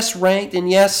that's, yes, ranked and,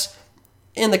 yes,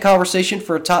 in the conversation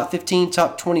for a top 15,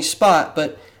 top 20 spot,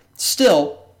 but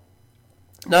still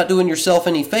not doing yourself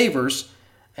any favors.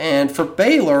 And for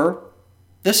Baylor,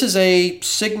 this is a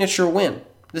signature win.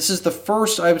 This is the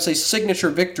first, I would say, signature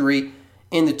victory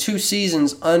in the 2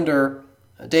 seasons under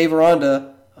Dave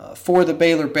Aranda for the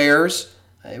Baylor Bears.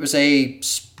 It was a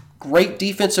great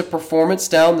defensive performance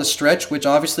down the stretch, which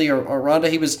obviously Aranda,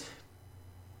 he was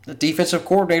the defensive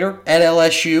coordinator at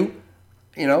LSU,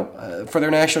 for their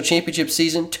national championship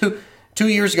season 2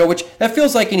 years ago, which that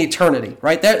feels like an eternity,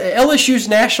 right? That LSU's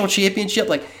national championship,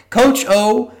 like Coach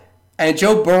O and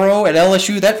Joe Burrow at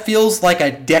LSU, that feels like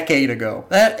a decade ago.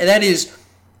 That is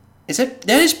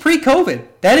pre-COVID.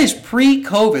 That is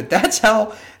pre-COVID.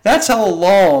 That's how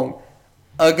long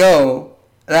ago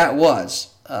that was.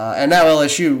 And now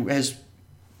LSU has,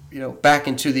 back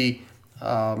into the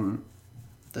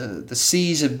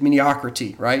seas of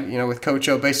mediocrity, right? With Coach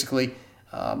O basically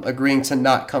agreeing to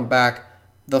not come back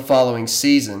the following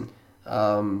season.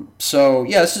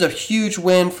 This is a huge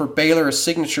win for Baylor, a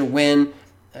signature win.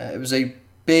 It was a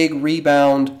big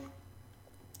rebound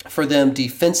for them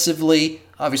defensively.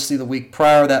 Obviously, the week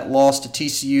prior, that loss to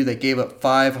TCU, they gave up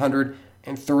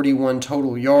 531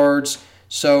 total yards.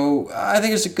 So I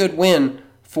think it's a good win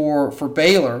for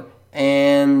Baylor.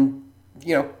 And,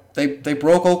 they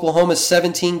broke Oklahoma's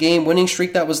 17-game winning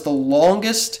streak. That was the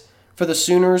longest for the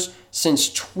Sooners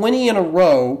since 20 in a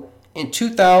row in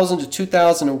 2000 to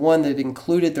 2001 that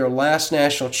included their last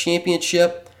national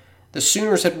championship. The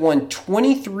Sooners had won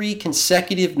 23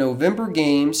 consecutive November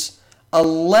games,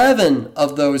 11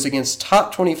 of those against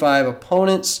top 25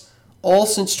 opponents, all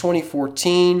since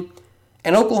 2014.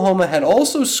 And Oklahoma had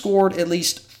also scored at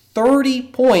least 30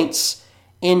 points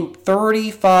in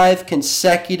 35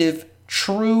 consecutive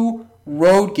true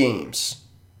road games,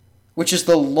 which is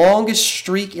the longest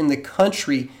streak in the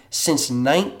country since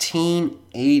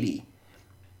 1980.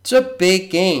 It's a big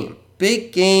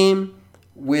game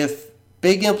with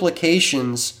big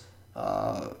implications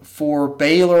for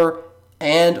Baylor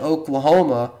and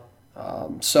Oklahoma.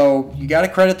 So you got to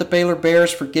credit the Baylor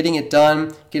Bears for getting it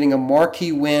done, getting a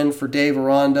marquee win for Dave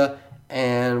Aranda,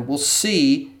 and we'll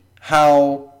see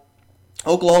how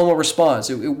Oklahoma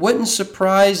responds. It wouldn't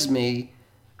surprise me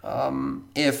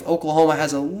if Oklahoma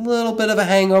has a little bit of a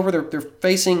hangover. They're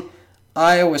facing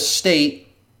Iowa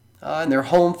State in their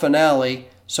home finale,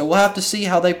 so we'll have to see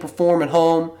how they perform at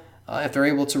home, if they're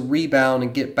able to rebound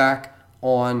and get back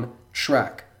on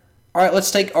track. All right, let's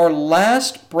take our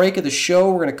last break of the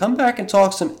show. We're going to come back and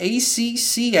talk some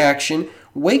ACC action.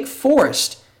 Wake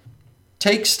Forest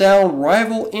takes down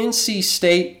rival NC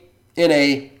State in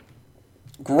a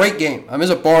great game. It's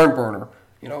a barn burner.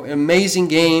 Amazing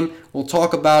game. We'll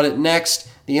talk about it next.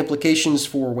 The implications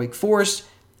for Wake Forest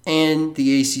and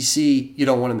the ACC. You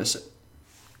don't want to miss it.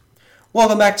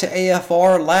 Welcome back to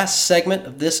AFR. Last segment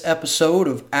of this episode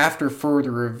of After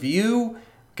Further Review.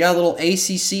 Got a little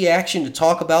ACC action to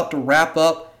talk about to wrap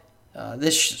up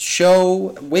this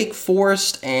show. Wake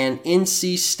Forest and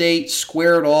NC State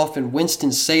squared off in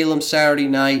Winston-Salem Saturday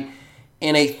night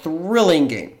in a thrilling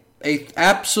game. A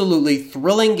absolutely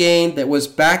thrilling game that was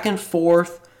back and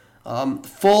forth,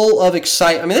 full of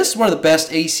excitement. This is one of the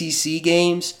best ACC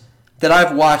games that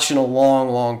I've watched in a long,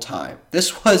 long time.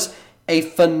 This was a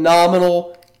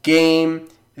phenomenal game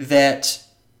that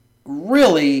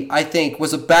really, I think,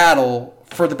 was a battle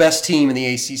for the best team in the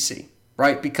ACC,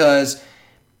 right? Because,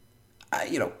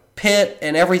 Pitt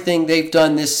and everything they've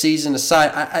done this season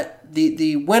aside,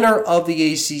 the winner of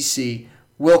the ACC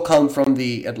will come from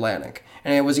the Atlantic.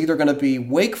 And it was either going to be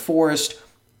Wake Forest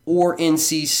or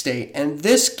NC State. And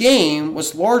this game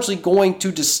was largely going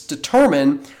to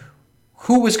determine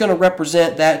who was going to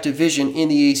represent that division in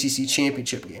the ACC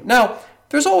championship game. Now,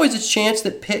 there's always a chance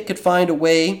that Pitt could find a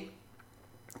way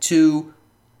to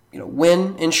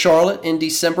win in Charlotte in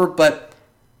December, but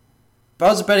if I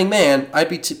was a betting man, I'd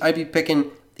be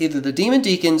picking either the Demon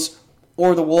Deacons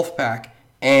or the Wolfpack.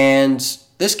 And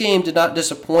this game did not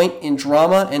disappoint in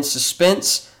drama and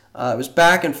suspense. It was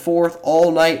back and forth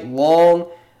all night long.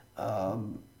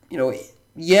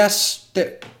 Yes,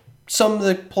 some of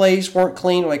the plays weren't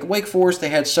clean. Like Wake Forest, they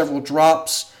had several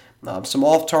drops, some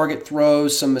off-target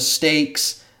throws, some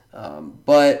mistakes,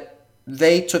 but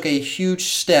they took a huge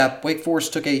step. Wake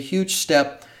Forest took a huge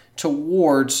step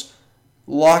towards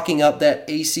locking up that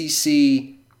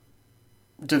ACC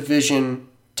division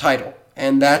title.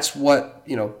 And that's what,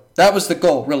 that was the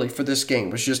goal, really, for this game,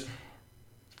 was just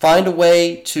find a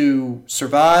way to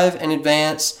survive and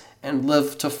advance and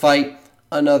live to fight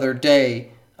another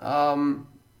day.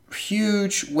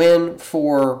 Huge win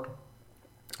for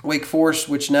Wake Forest,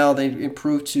 which now they've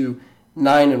improved to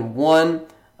 9-1.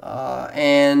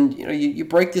 And you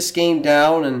break this game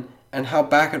down and how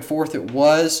back and forth it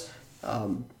was.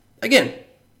 Again,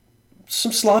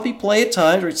 some sloppy play at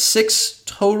times. Right? 6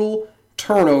 total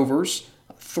turnovers,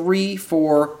 3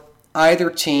 for either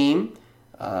team.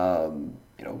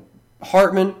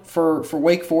 Hartman for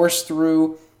Wake Forest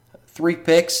threw 3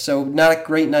 picks, so not a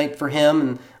great night for him.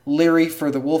 And Leary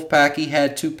for the Wolfpack, he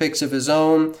had 2 picks of his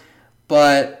own.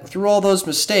 But through all those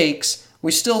mistakes,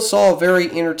 we still saw a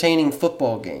very entertaining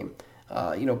football game.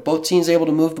 Both teams able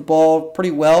to move the ball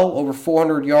pretty well, over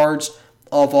 400 yards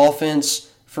of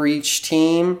offense for each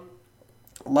team.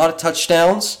 A lot of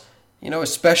touchdowns,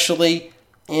 especially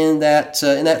in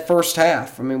that first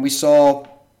half. We saw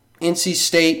NC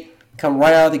State come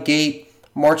right out of the gate,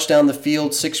 march down the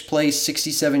field, 6 plays,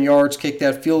 67 yards, kick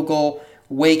that field goal.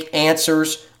 Wake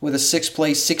answers with a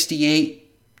 6-play,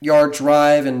 68-yard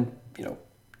drive in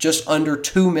just under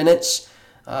 2 minutes.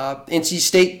 NC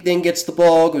State then gets the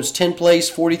ball, goes 10 plays,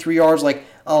 43 yards.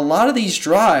 a lot of these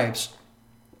drives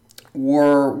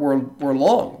were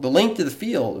long. The length of the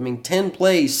field, 10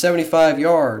 plays, 75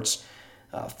 yards.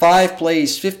 5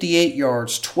 plays, 58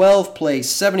 yards. 12 plays,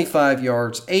 75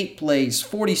 yards. 8 plays,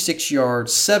 46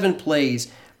 yards. 7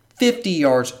 plays, 50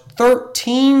 yards.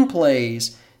 13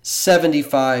 plays,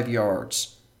 75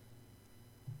 yards.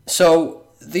 So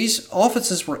these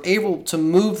offenses were able to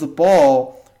move the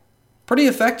ball pretty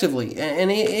effectively.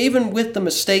 And even with the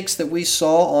mistakes that we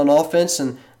saw on offense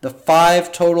and the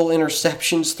 5 total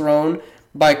interceptions thrown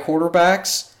by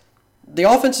quarterbacks, the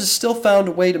offenses still found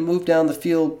a way to move down the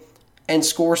field and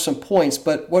score some points.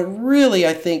 But what really,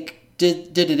 I think,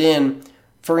 did it in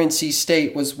for NC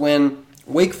State was when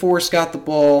Wake Forest got the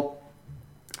ball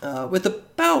with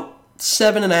about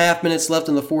 7.5 minutes left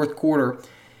in the fourth quarter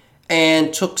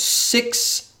and took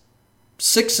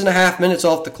 6.5 minutes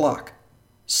off the clock.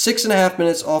 6.5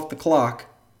 minutes off the clock.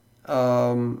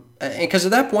 And because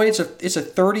at that point, it's a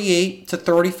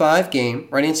 38-35 game,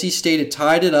 right? NC State had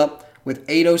tied it up with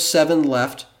 8:07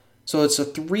 left. So it's a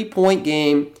 3-point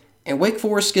game, and Wake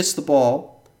Forest gets the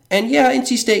ball. And yeah,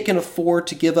 NC State can afford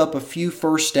to give up a few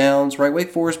first downs, right?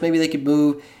 Wake Forest, maybe they could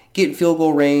move, get in field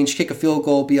goal range, kick a field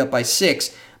goal, be up by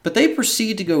 6. But they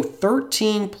proceed to go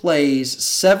 13 plays,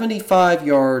 75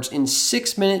 yards in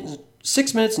 6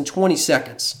 minutes and 20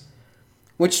 seconds,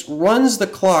 which runs the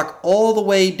clock all the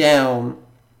way down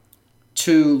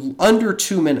to under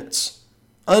 2 minutes.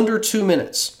 Under 2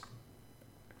 minutes.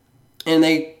 And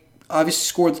they obviously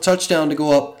scored the touchdown to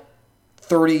go up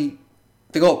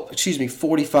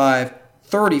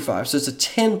 45-35. So it's a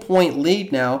 10-point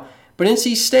lead now. But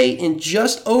NC State, in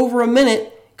just over a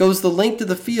minute, goes the length of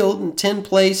the field in 10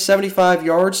 plays, 75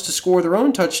 yards to score their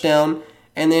own touchdown,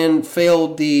 and then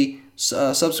failed the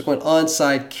subsequent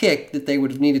onside kick that they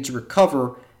would have needed to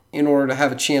recover in order to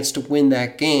have a chance to win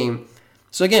that game.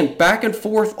 So again, back and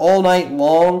forth all night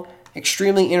long,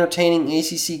 extremely entertaining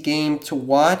ACC game to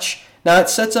watch. Now it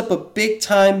sets up a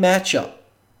big-time matchup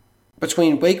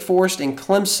between Wake Forest and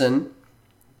Clemson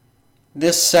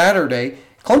this Saturday.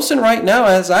 Clemson right now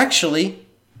has actually,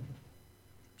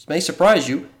 this may surprise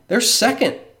you, they're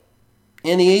second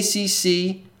in the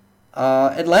ACC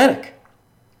Atlantic.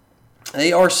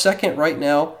 They are second right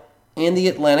now in the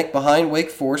Atlantic behind Wake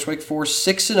Forest. Wake Forest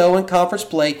 6-0 in conference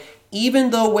play,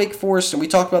 even though Wake Forest, and we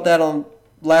talked about that on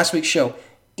last week's show,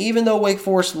 even though Wake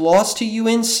Forest lost to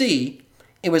UNC,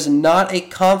 it was not a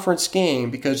conference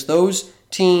game because those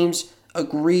teams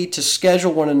agreed to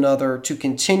schedule one another to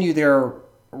continue their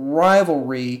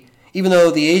rivalry, even though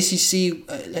the ACC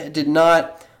did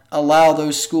not allow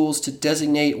those schools to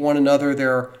designate one another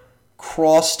their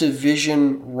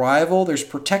cross-division rival. There's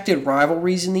protected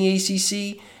rivalries in the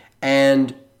ACC,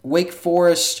 and Wake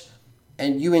Forest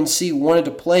and UNC wanted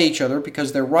to play each other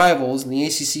because they're rivals, and the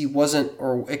ACC wasn't,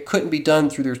 or it couldn't be done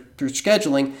through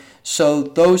scheduling. So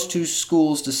those two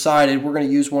schools decided we're going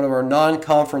to use one of our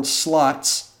non-conference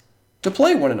slots to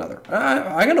play one another.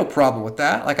 I got no problem with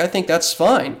that. I think that's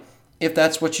fine if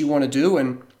that's what you want to do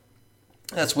and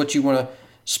that's what you want to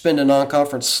spend a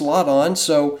non-conference slot on.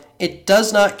 So it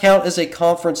does not count as a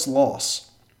conference loss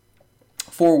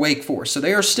for Wake Forest. So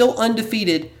they are still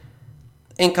undefeated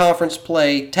in conference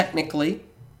play technically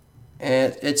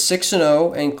at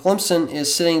 6-0, and Clemson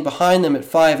is sitting behind them at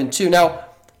 5-2. Now,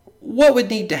 what would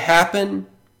need to happen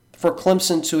for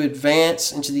Clemson to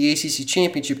advance into the ACC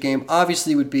championship game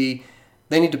obviously would be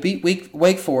they need to beat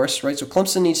Wake Forest, right? So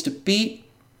Clemson needs to beat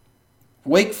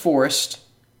Wake Forest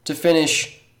to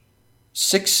finish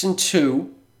 6-2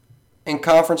 in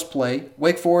conference play.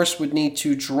 Wake Forest would need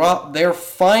to drop their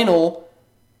final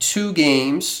 2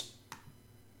 games.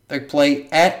 They play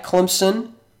at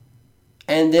Clemson,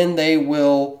 and then they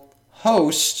will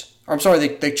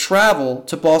they travel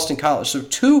to Boston College. So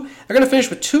they're going to finish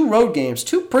with 2 road games,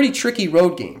 2 pretty tricky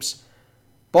road games.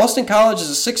 Boston College is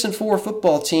a 6-4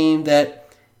 football team that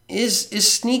is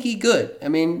sneaky good.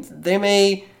 They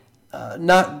may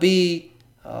not be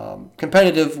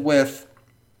competitive with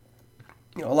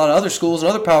a lot of other schools and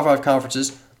other Power 5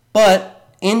 conferences, but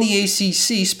in the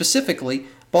ACC specifically,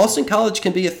 Boston College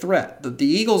can be a threat. The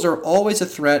Eagles are always a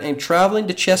threat, and traveling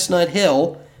to Chestnut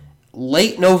Hill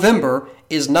late November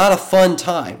is not a fun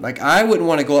time. I wouldn't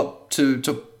want to go up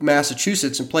to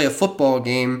Massachusetts and play a football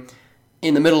game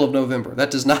in the middle of November.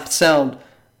 That does not sound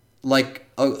like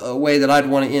a way that I'd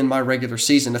want to end my regular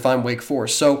season if I'm Wake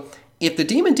Forest. So if the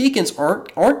Demon Deacons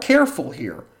aren't careful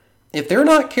here, if they're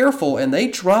not careful and they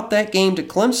drop that game to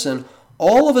Clemson,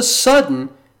 all of a sudden,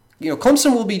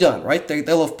 Clemson will be done, right?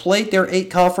 They'll have played their 8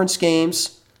 conference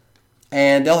games,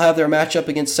 and they'll have their matchup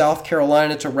against South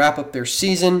Carolina to wrap up their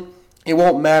season. It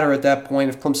won't matter at that point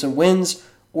if Clemson wins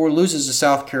or loses to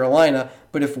South Carolina,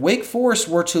 But if Wake Forest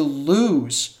were to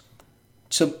lose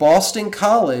to Boston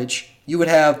College, you would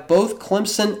have both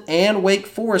Clemson and Wake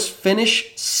Forest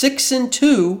finish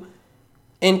 6-2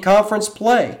 in conference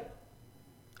play,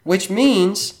 which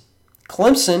means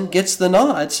Clemson gets the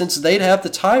nod since they'd have the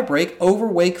tiebreak over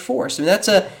Wake Forest. I mean,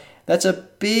 that's a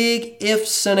big if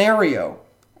scenario,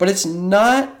 but it's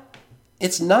not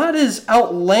as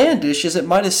outlandish as it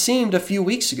might have seemed a few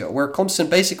weeks ago, where Clemson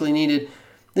basically needed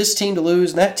this team to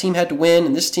lose and that team had to win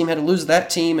and this team had to lose that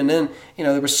team, and then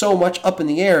there was so much up in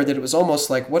the air that it was almost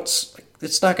like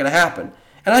it's not going to happen.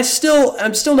 And I'm still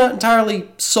not entirely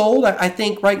sold. I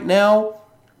think right now,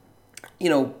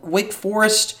 Wake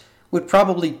Forest would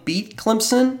probably beat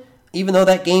Clemson, even though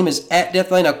that game is at Death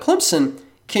Valley. Now, Clemson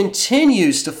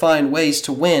continues to find ways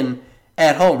to win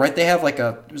at home, right? They have like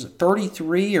a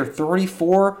 33 or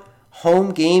 34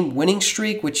 home game winning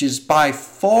streak, which is by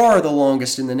far the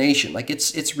longest in the nation. Like,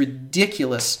 it's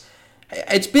ridiculous.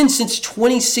 It's been since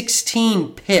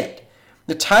 2016 Pitt.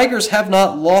 The Tigers have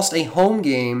not lost a home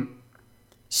game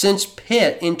since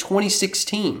Pitt in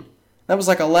 2016. That was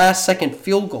like a last-second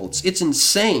field goal. It's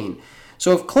insane.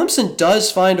 So if Clemson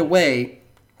does find a way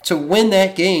to win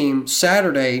that game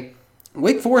Saturday,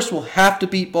 Wake Forest will have to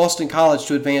beat Boston College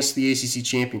to advance to the ACC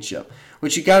Championship,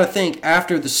 which you got to think,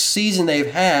 after the season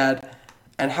they've had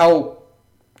and how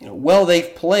well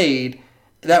they've played,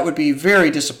 that would be very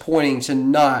disappointing to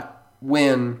not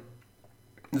win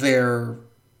their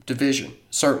division,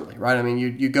 certainly, right? I mean,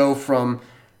 you go from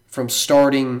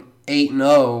starting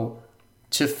 8-0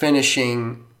 to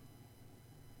finishing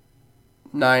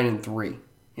 9-3.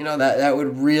 That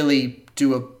would really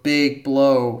do a big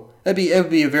blow. It would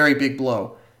be a very big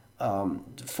blow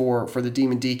for the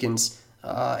Demon Deacons,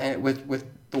 and with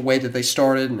the way that they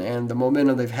started and the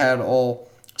momentum they've had all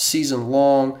season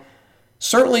long.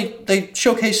 Certainly, they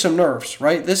showcased some nerves,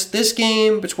 right? This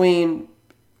game between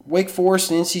Wake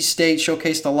Forest and NC State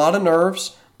showcased a lot of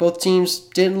nerves. Both teams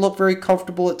didn't look very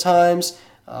comfortable at times.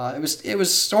 It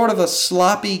was sort of a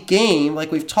sloppy game,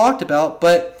 like we've talked about,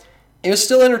 but it was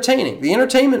still entertaining. The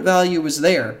entertainment value was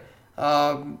there.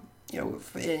 And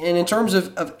in terms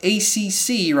of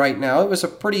ACC right now, it was a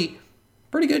pretty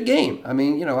good game. I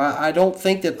mean, I don't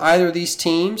think that either of these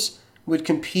teams would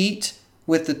compete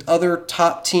with the other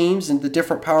top teams in the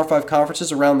different Power 5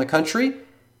 conferences around the country,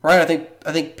 right?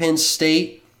 I think Penn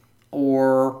State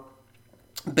or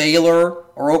Baylor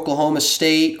or Oklahoma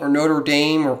State or Notre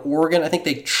Dame or Oregon, I think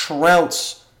they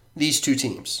trounce these two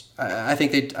teams. I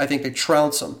think they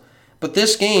trounce them. But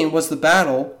this game was the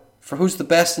battle for who's the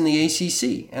best in the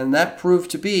ACC, and that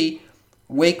proved to be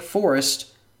Wake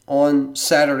Forest on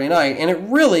Saturday night. And it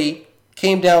really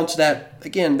came down to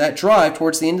that drive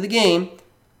towards the end of the game.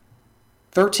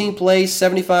 13 plays,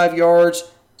 75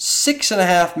 yards,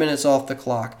 6.5 minutes off the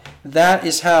clock. That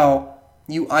is how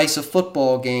you ice a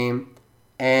football game.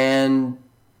 And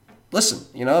listen,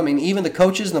 even the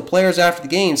coaches and the players after the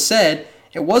game said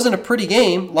it wasn't a pretty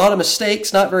game, a lot of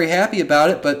mistakes, not very happy about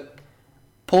it, but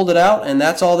pulled it out, and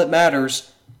that's all that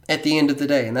matters at the end of the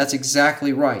day. And that's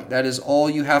exactly right. That is all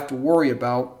you have to worry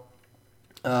about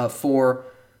for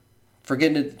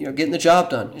getting the job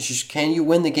done. It's just, can you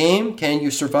win the game? Can you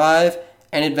survive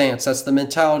and advance? That's the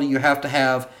mentality you have to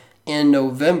have in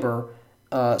November.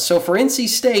 So for NC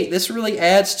State, this really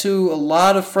adds to a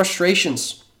lot of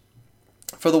frustrations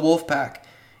for the Wolfpack.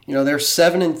 They're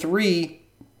 7-3,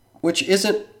 which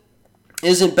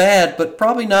isn't bad, but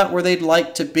probably not where they'd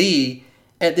like to be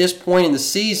at this point in the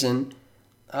season.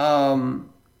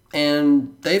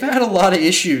 And they've had a lot of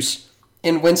issues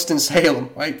in Winston-Salem.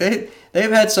 Right?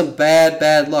 They've had some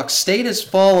bad luck. State has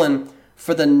fallen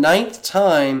for the 9th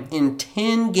time in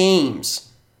 10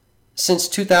 games since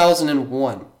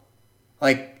 2001.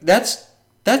 Like, that's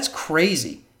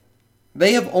crazy.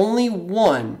 They have only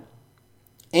won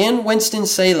in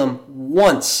Winston-Salem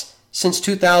once since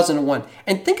 2001.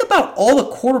 And think about all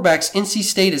the quarterbacks NC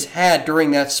State has had during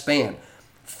that span.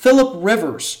 Phillip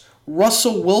Rivers,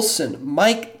 Russell Wilson,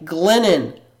 Mike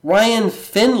Glennon, Ryan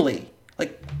Finley.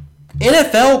 Like,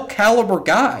 NFL caliber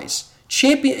guys.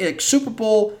 Super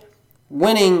Bowl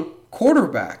winning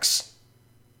quarterbacks.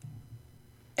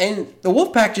 And the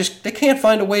Wolfpack they can't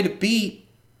find a way to beat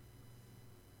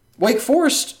Wake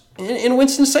Forest in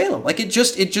Winston-Salem. Like, it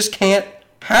just can't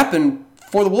happen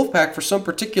for the Wolfpack for some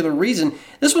particular reason.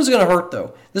 This one's going to hurt,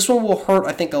 though. This one will hurt,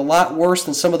 I think, a lot worse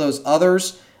than some of those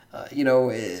others.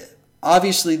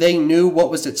 Obviously they knew what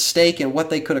was at stake and what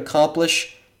they could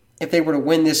accomplish if they were to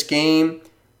win this game.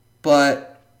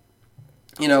 But,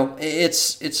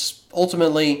 it's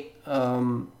ultimately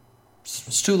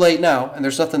it's too late now, and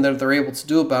there's nothing that they're able to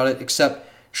do about it except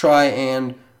try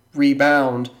and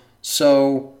rebound.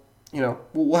 So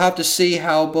we'll have to see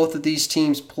how both of these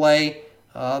teams play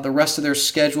the rest of their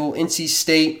schedule. NC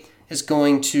State is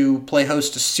going to play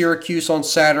host to Syracuse on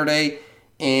Saturday,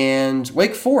 and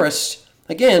Wake Forest,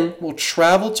 again, will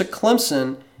travel to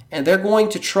Clemson, and they're going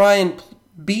to try and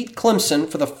beat Clemson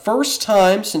for the first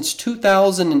time since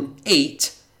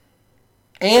 2008,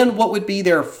 and what would be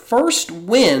their first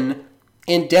win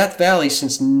in Death Valley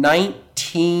since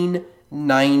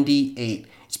 1998.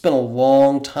 It's been a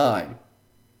long time.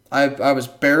 I was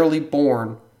barely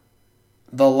born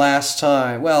the last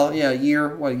time. Well, yeah, a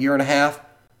year and a half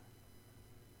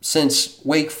since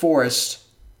Wake Forest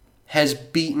has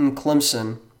beaten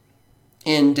Clemson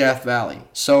in Death Valley.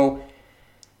 So,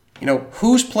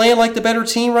 who's playing like the better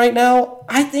team right now?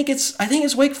 I think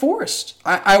it's Wake Forest.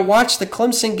 I watched the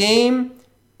Clemson game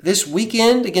this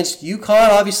weekend against UConn.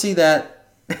 Obviously, that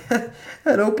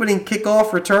opening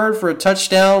kickoff return for a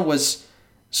touchdown was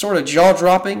sort of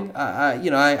jaw-dropping.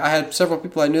 I had several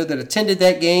people I knew that attended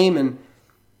that game, and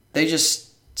they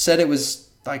just said it was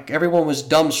like everyone was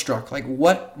dumbstruck. Like,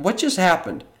 what just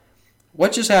happened?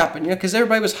 What just happened? Because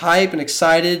everybody was hyped and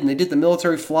excited, and they did the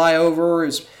military flyover.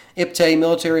 It's IPTAY,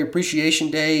 Military Appreciation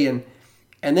Day, and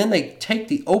then they take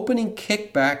the opening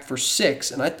kickback for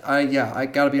 6. And I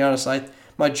got to be honest,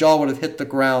 my jaw would have hit the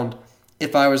ground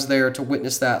if I was there to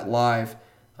witness that live.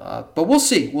 But we'll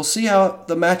see. We'll see how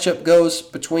the matchup goes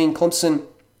between Clemson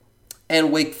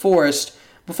and Wake Forest.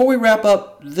 Before we wrap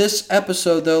up this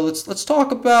episode, though, let's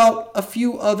talk about a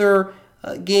few other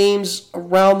games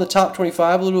around the top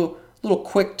 25. A little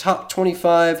quick top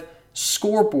 25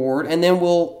 scoreboard, and then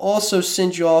we'll also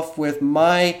send you off with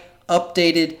my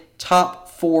updated top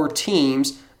 4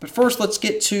 teams. But first, let's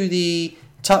get to the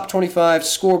top 25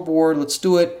 scoreboard. Let's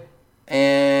do it,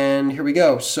 and here we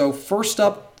go. So first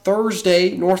up,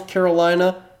 Thursday, North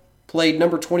Carolina played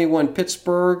number 21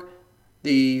 Pittsburgh.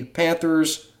 The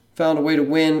Panthers found a way to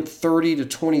win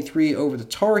 30-23 over the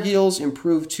Tar Heels,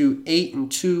 improved to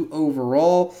 8-2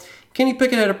 overall. Kenny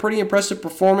Pickett had a pretty impressive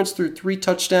performance through 3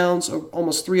 touchdowns,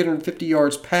 almost 350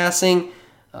 yards passing,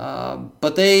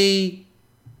 but they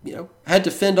had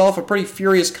to fend off a pretty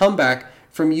furious comeback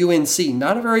from UNC.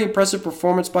 Not a very impressive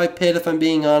performance by Pitt, if I'm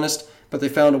being honest, but they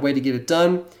found a way to get it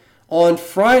done. On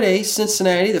Friday,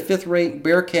 Cincinnati, the 5th-ranked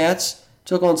Bearcats,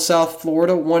 took on South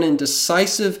Florida, won in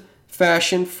decisive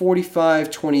fashion,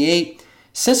 45-28.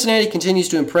 Cincinnati continues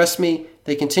to impress me.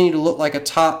 They continue to look like a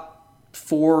top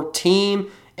 4 team,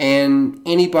 and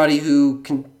anybody who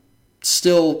can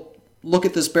still look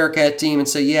at this Bearcat team and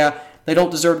say, yeah, they don't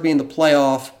deserve to be in the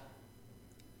playoff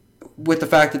with the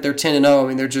fact that they're 10-0, I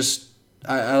mean, they're just,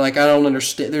 I don't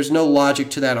understand. There's no logic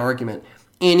to that argument.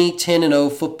 Any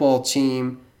 10-0 football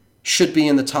team should be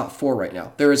in the top 4 right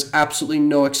now. There is absolutely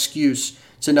no excuse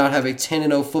to not have a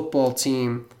 10-0 football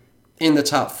team in the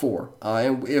top 4.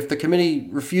 And if the committee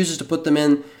refuses to put them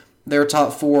in their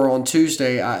top 4 on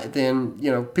Tuesday, then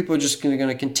people are just going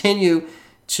to continue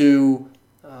to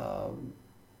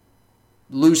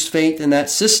lose faith in that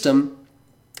system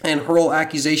and hurl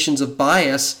accusations of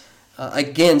bias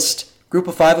against Group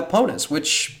of 5 opponents,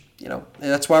 which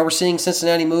that's why we're seeing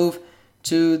Cincinnati move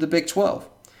to the Big 12.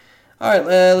 All right,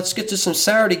 let's get to some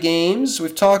Saturday games.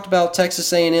 We've talked about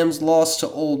Texas A&M's loss to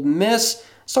Ole Miss.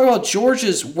 Let's talk about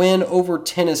Georgia's win over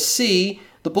Tennessee.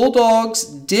 The Bulldogs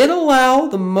did allow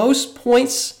the most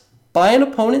points by an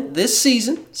opponent this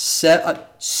season,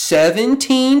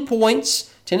 17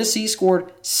 points. Tennessee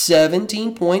scored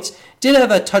 17 points. Did have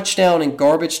a touchdown in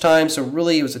garbage time, so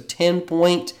really it was a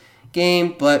 10-point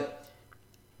game but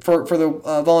for the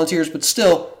Volunteers. But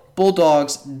still,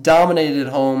 Bulldogs dominated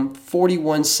at home,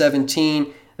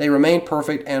 41-17. They remain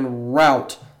perfect and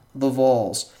rout the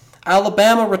Vols.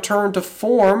 Alabama returned to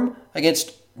form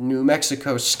against New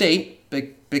Mexico State.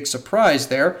 Big surprise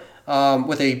there,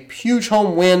 with a huge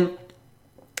home win,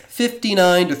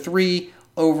 59-3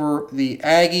 over the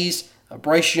Aggies.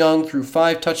 Bryce Young threw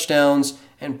 5 touchdowns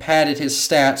and padded his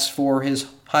stats for his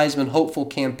Heisman hopeful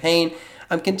campaign.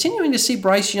 I'm continuing to see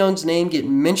Bryce Young's name get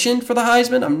mentioned for the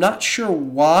Heisman. I'm not sure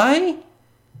why,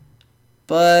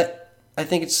 but I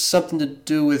think it's something to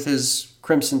do with his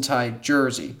Crimson Tide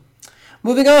jersey.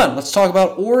 Moving on, let's talk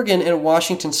about Oregon and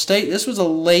Washington State. This was a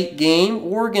late game.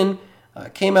 Oregon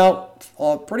came out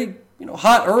pretty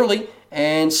hot early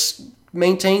and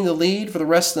maintained the lead for the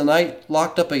rest of the night,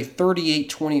 locked up a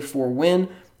 38-24 win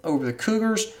over the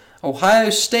Cougars. Ohio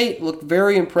State looked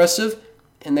very impressive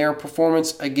in their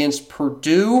performance against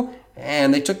Purdue,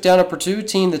 and they took down a Purdue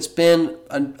team that's been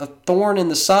a thorn in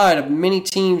the side of many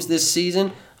teams this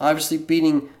season, obviously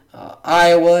beating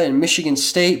Iowa and Michigan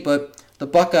State, but the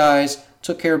Buckeyes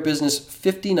took care of business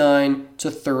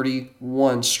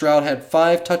 59-31. Stroud had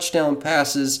 5 touchdown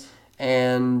passes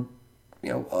And,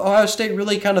 Ohio State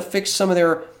really kind of fixed some of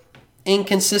their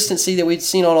inconsistency that we'd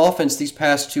seen on offense these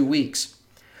past 2 weeks.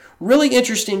 Really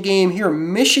interesting game here,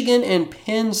 Michigan and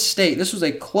Penn State. This was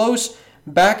a close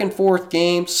back-and-forth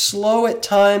game, slow at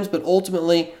times, but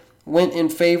ultimately went in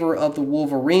favor of the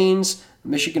Wolverines.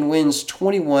 Michigan wins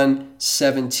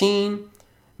 21-17.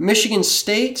 Michigan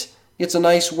State gets a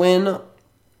nice win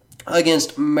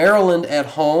against Maryland at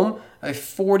home, a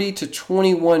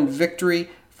 40-21 victory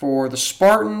for the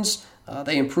Spartans.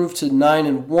 They improved to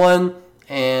 9-1,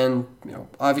 and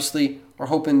obviously are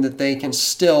hoping that they can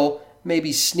still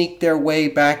maybe sneak their way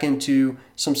back into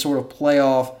some sort of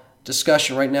playoff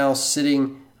discussion. Right now,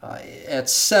 sitting at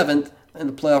 7th in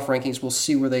the playoff rankings. We'll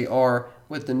see where they are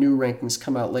with the new rankings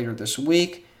come out later this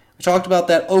week. We talked about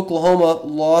that Oklahoma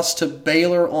loss to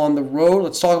Baylor on the road.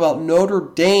 Let's talk about Notre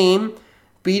Dame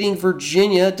beating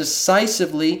Virginia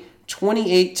decisively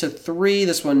 28-3.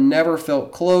 This one never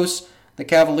felt close. The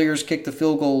Cavaliers kicked the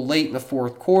field goal late in the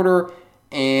fourth quarter,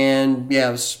 and it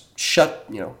was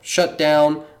shut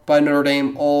down by Notre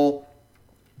Dame all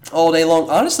day long.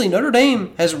 Honestly, Notre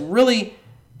Dame has really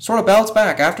sort of bounced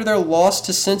back after their loss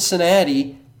to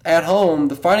Cincinnati at home.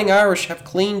 The Fighting Irish have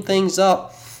cleaned things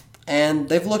up, and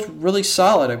they've looked really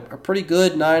solid. A pretty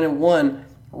good 9-1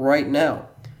 right now.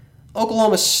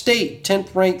 Oklahoma State,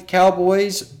 10th ranked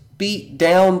Cowboys, beat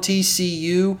down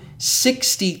TCU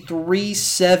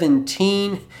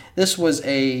 63-17. This was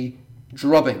a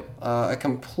drubbing, a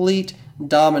complete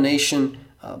domination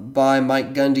by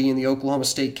Mike Gundy and the Oklahoma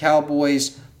State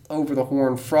Cowboys over the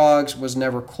Horned Frogs. Was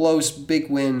never close.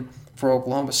 Big win for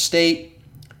Oklahoma State.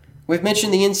 We've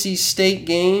mentioned the NC State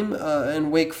game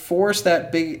and Wake Forest,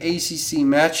 that big ACC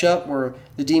matchup where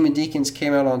the Demon Deacons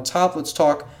came out on top. Let's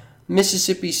talk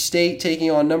Mississippi State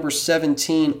taking on number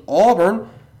 17 Auburn.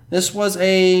 This was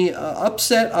a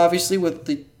upset, obviously, with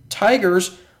the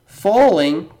Tigers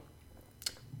falling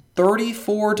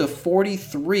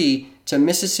 34-43 to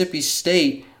Mississippi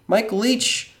State. Mike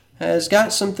Leach has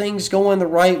got some things going the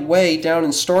right way down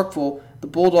in Starkville. The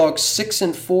Bulldogs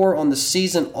 6-4 on the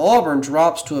season. Auburn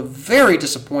drops to a very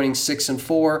disappointing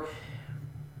 6-4.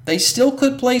 They still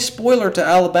could play spoiler to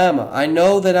Alabama. I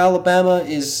know that Alabama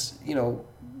is,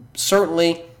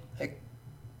 certainly a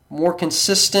more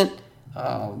consistent,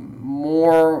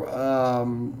 more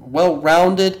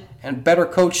well-rounded, and better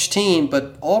coached team,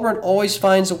 but Auburn always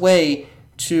finds a way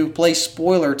to play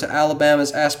spoiler to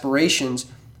Alabama's aspirations.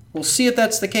 We'll see if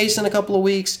that's the case in a couple of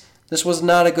weeks. This was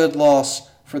not a good loss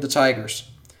for the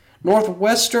Tigers.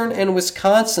 Northwestern and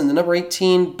Wisconsin, the number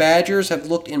 18 Badgers, have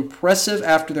looked impressive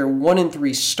after their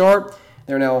 1-3 start.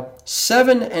 They're now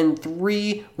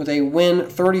 7-3 with a win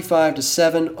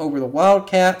 35-7 over the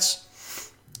Wildcats.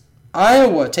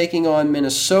 Iowa taking on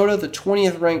Minnesota, the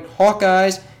 20th ranked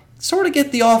Hawkeyes. Sort of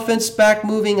get the offense back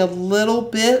moving a little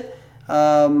bit.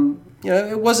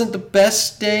 It wasn't the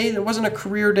best day. It wasn't a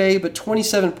career day, but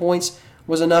 27 points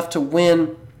was enough to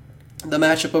win the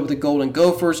matchup over the Golden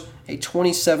Gophers, a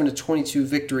 27-22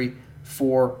 victory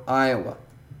for Iowa.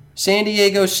 San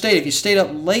Diego State, if you stayed up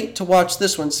late to watch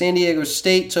this one, San Diego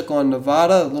State took on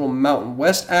Nevada, a little Mountain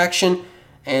West action,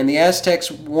 and the Aztecs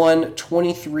won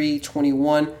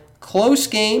 23-21. Close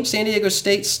game. San Diego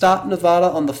State stopped Nevada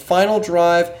on the final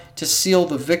drive to seal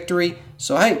the victory.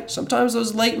 So, hey, sometimes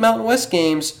those late Mountain West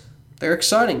games, they're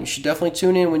exciting. You should definitely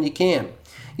tune in when you can.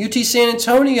 UT San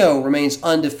Antonio remains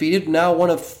undefeated, now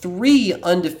one of 3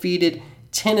 undefeated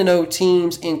 10-0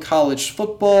 teams in college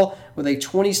football with a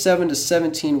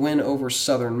 27-17 win over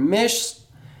Southern Miss.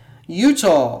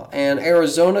 Utah and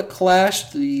Arizona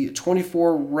clashed. The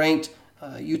 24-ranked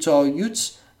Utah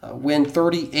Utes win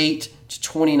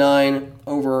 38-29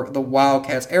 over the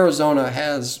Wildcats. Arizona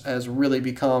has really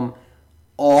become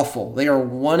awful. They are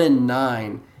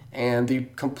 1-9 and the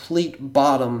complete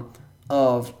bottom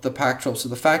of the Pac-12. So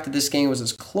the fact that this game was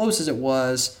as close as it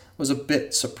was a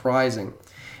bit surprising.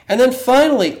 And then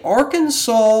finally,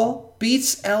 Arkansas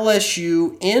beats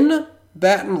LSU in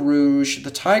Baton Rouge.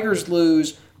 The Tigers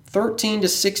lose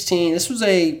 13-16. This was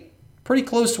a pretty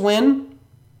close win,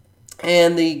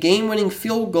 and the game-winning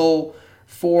field goal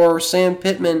for Sam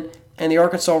Pittman and the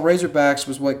Arkansas Razorbacks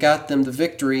was what got them the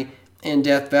victory in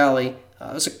Death Valley.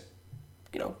 It was a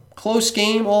close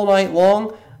game all night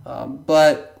long,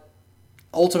 but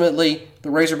ultimately the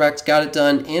Razorbacks got it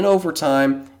done in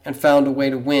overtime and found a way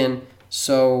to win.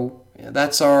 So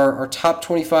that's our top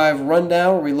 25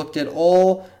 rundown, where we looked at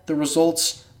all the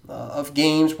results of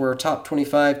games where top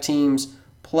 25 teams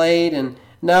played. And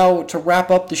now to wrap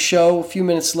up the show, a few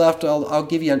minutes left, I'll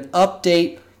give you an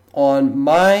update on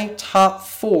my top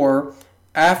 4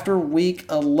 after week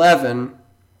 11.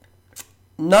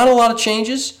 Not a lot of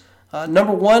changes.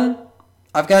 Number 1,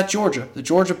 I've got Georgia. The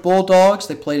Georgia Bulldogs,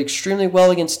 they played extremely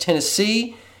well against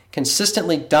Tennessee,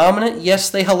 consistently dominant. Yes,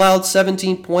 they allowed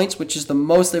 17 points, which is the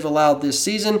most they've allowed this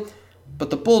season, but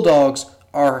the Bulldogs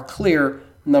are clear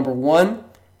number one.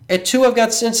 At 2, I've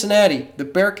got Cincinnati. The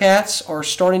Bearcats are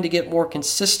starting to get more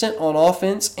consistent on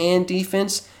offense and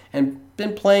defense and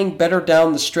been playing better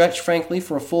down the stretch, frankly,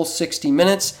 for a full 60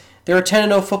 minutes. They're a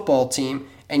 10-0 football team,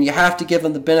 and you have to give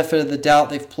them the benefit of the doubt.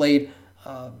 They've played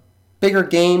bigger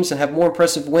games and have more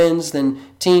impressive wins than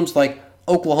teams like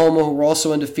Oklahoma, who were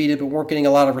also undefeated but weren't getting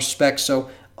a lot of respect. So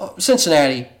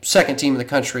Cincinnati, second team in the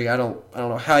country. I don't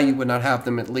know how you would not have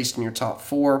them at least in your top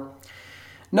 4.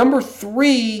 Number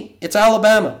 3, it's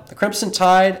Alabama. The Crimson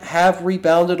Tide have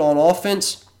rebounded on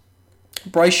offense.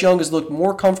 Bryce Young has looked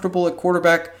more comfortable at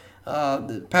quarterback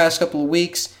the past couple of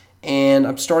weeks, and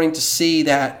I'm starting to see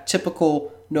that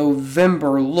typical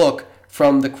November look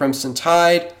from the Crimson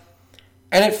Tide.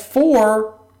 And at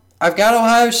 4, I've got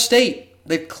Ohio State.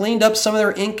 They've cleaned up some of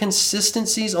their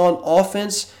inconsistencies on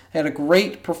offense, had a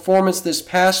great performance this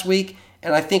past week,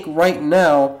 and I think right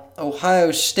now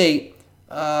Ohio State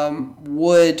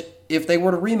would, if they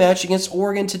were to rematch against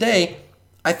Oregon today,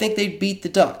 I think they'd beat the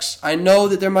Ducks. I know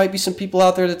that there might be some people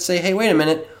out there that say, hey, wait a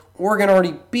minute, Oregon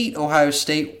already beat Ohio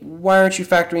State. Why aren't you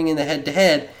factoring in the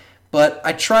head-to-head? But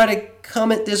I try to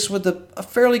come at this with a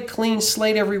fairly clean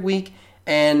slate every week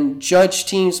and judge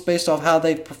teams based off how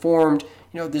they've performed,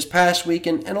 this past week,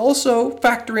 and also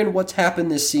factor in what's happened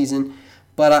this season.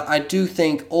 But I do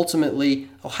think ultimately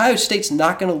Ohio State's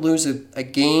not going to lose a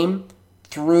game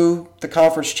through the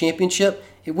conference championship.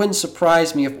 It wouldn't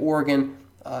surprise me if Oregon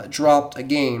dropped a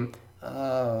game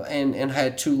and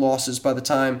had 2 losses by the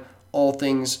time all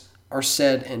things are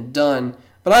said and done.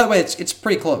 But either way, it's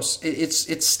pretty close.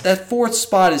 It's that 4th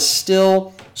spot is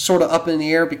still sort of up in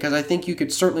the air, because I think you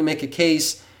could certainly make a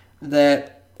case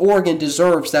that Oregon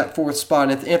deserves that 4th spot.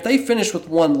 And if they finish with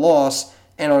 1 loss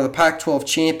and are the Pac-12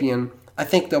 champion, I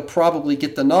think they'll probably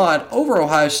get the nod over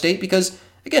Ohio State because,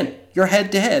 again, you're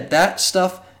head-to-head. That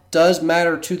stuff does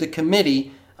matter to the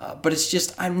committee, but it's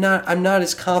just I'm not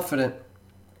as confident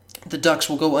the Ducks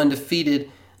will go undefeated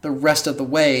the rest of the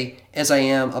way as I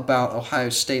am about Ohio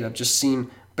State. I've just seen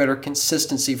better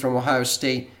consistency from Ohio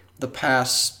State the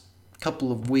past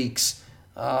couple of weeks,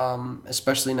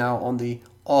 especially now on the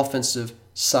offensive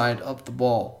side of the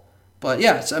ball. But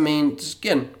yeah,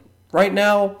 again, right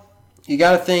now you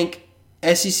got to think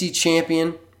SEC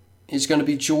champion is going to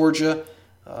be Georgia.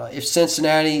 If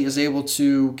Cincinnati is able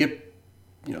to get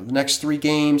the next 3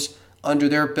 games under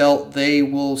their belt, they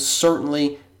will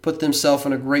certainly put themselves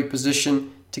in a great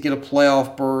position to get a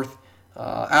playoff berth.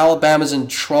 Alabama's in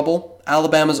trouble.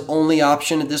 Alabama's only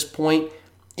option at this point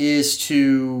is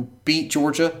to beat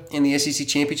Georgia in the SEC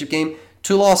championship game.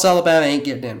 2-loss Alabama ain't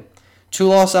getting in.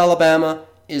 2-loss Alabama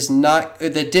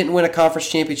that didn't win a conference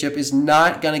championship is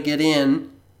not going to get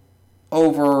in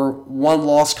over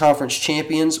 1-loss conference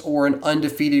champions or an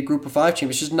undefeated group of 5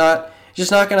 champions. It's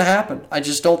just not going to happen. I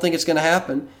just don't think it's going to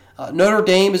happen. Notre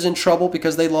Dame is in trouble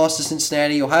because they lost to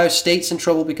Cincinnati. Ohio State's in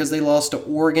trouble because they lost to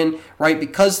Oregon, right?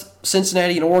 Because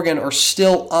Cincinnati and Oregon are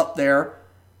still up there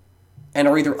and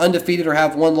are either undefeated or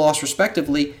have 1 loss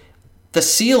respectively, the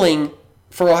ceiling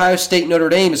for Ohio State and Notre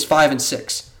Dame is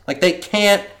 5-6. Like, they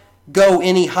can't go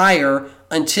any higher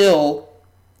until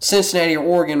Cincinnati or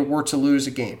Oregon were to lose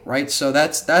a game, right? So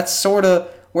that's sort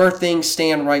of where things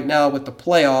stand right now with the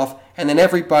playoff. And then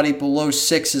everybody below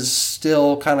 6 is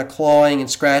still kind of clawing and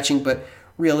scratching, but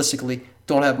realistically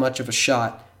don't have much of a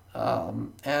shot.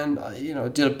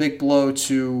 It did a big blow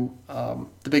to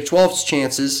the Big 12's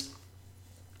chances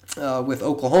with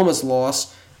Oklahoma's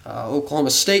loss. Oklahoma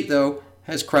State, though,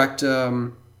 has cracked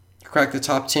the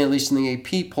top 10, at least in the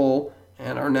AP poll,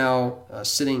 and are now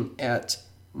sitting at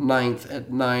 9th at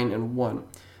 9-1.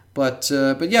 But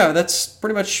yeah, that's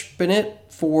pretty much been it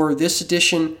for this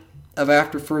edition of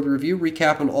After Further Review,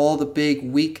 recapping all the big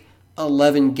Week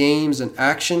 11 games in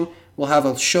action. We'll have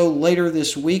a show later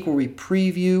this week where we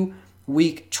preview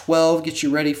Week 12, get you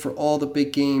ready for all the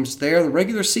big games there. The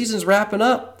regular season's wrapping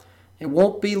up. It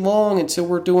won't be long until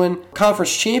we're doing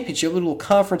conference championship, little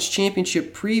conference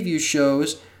championship preview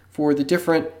shows for the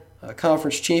different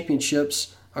conference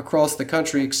championships across the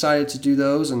country. Excited to do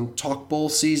those and talk bowl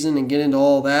season and get into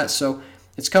all that. So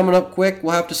it's coming up quick.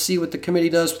 We'll have to see what the committee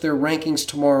does with their rankings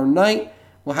tomorrow night.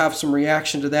 We'll have some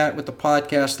reaction to that with the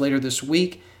podcast later this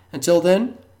week. Until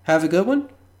then, have a good one.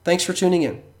 Thanks for tuning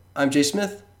in. I'm Jay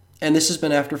Smith, and this has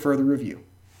been After Further Review.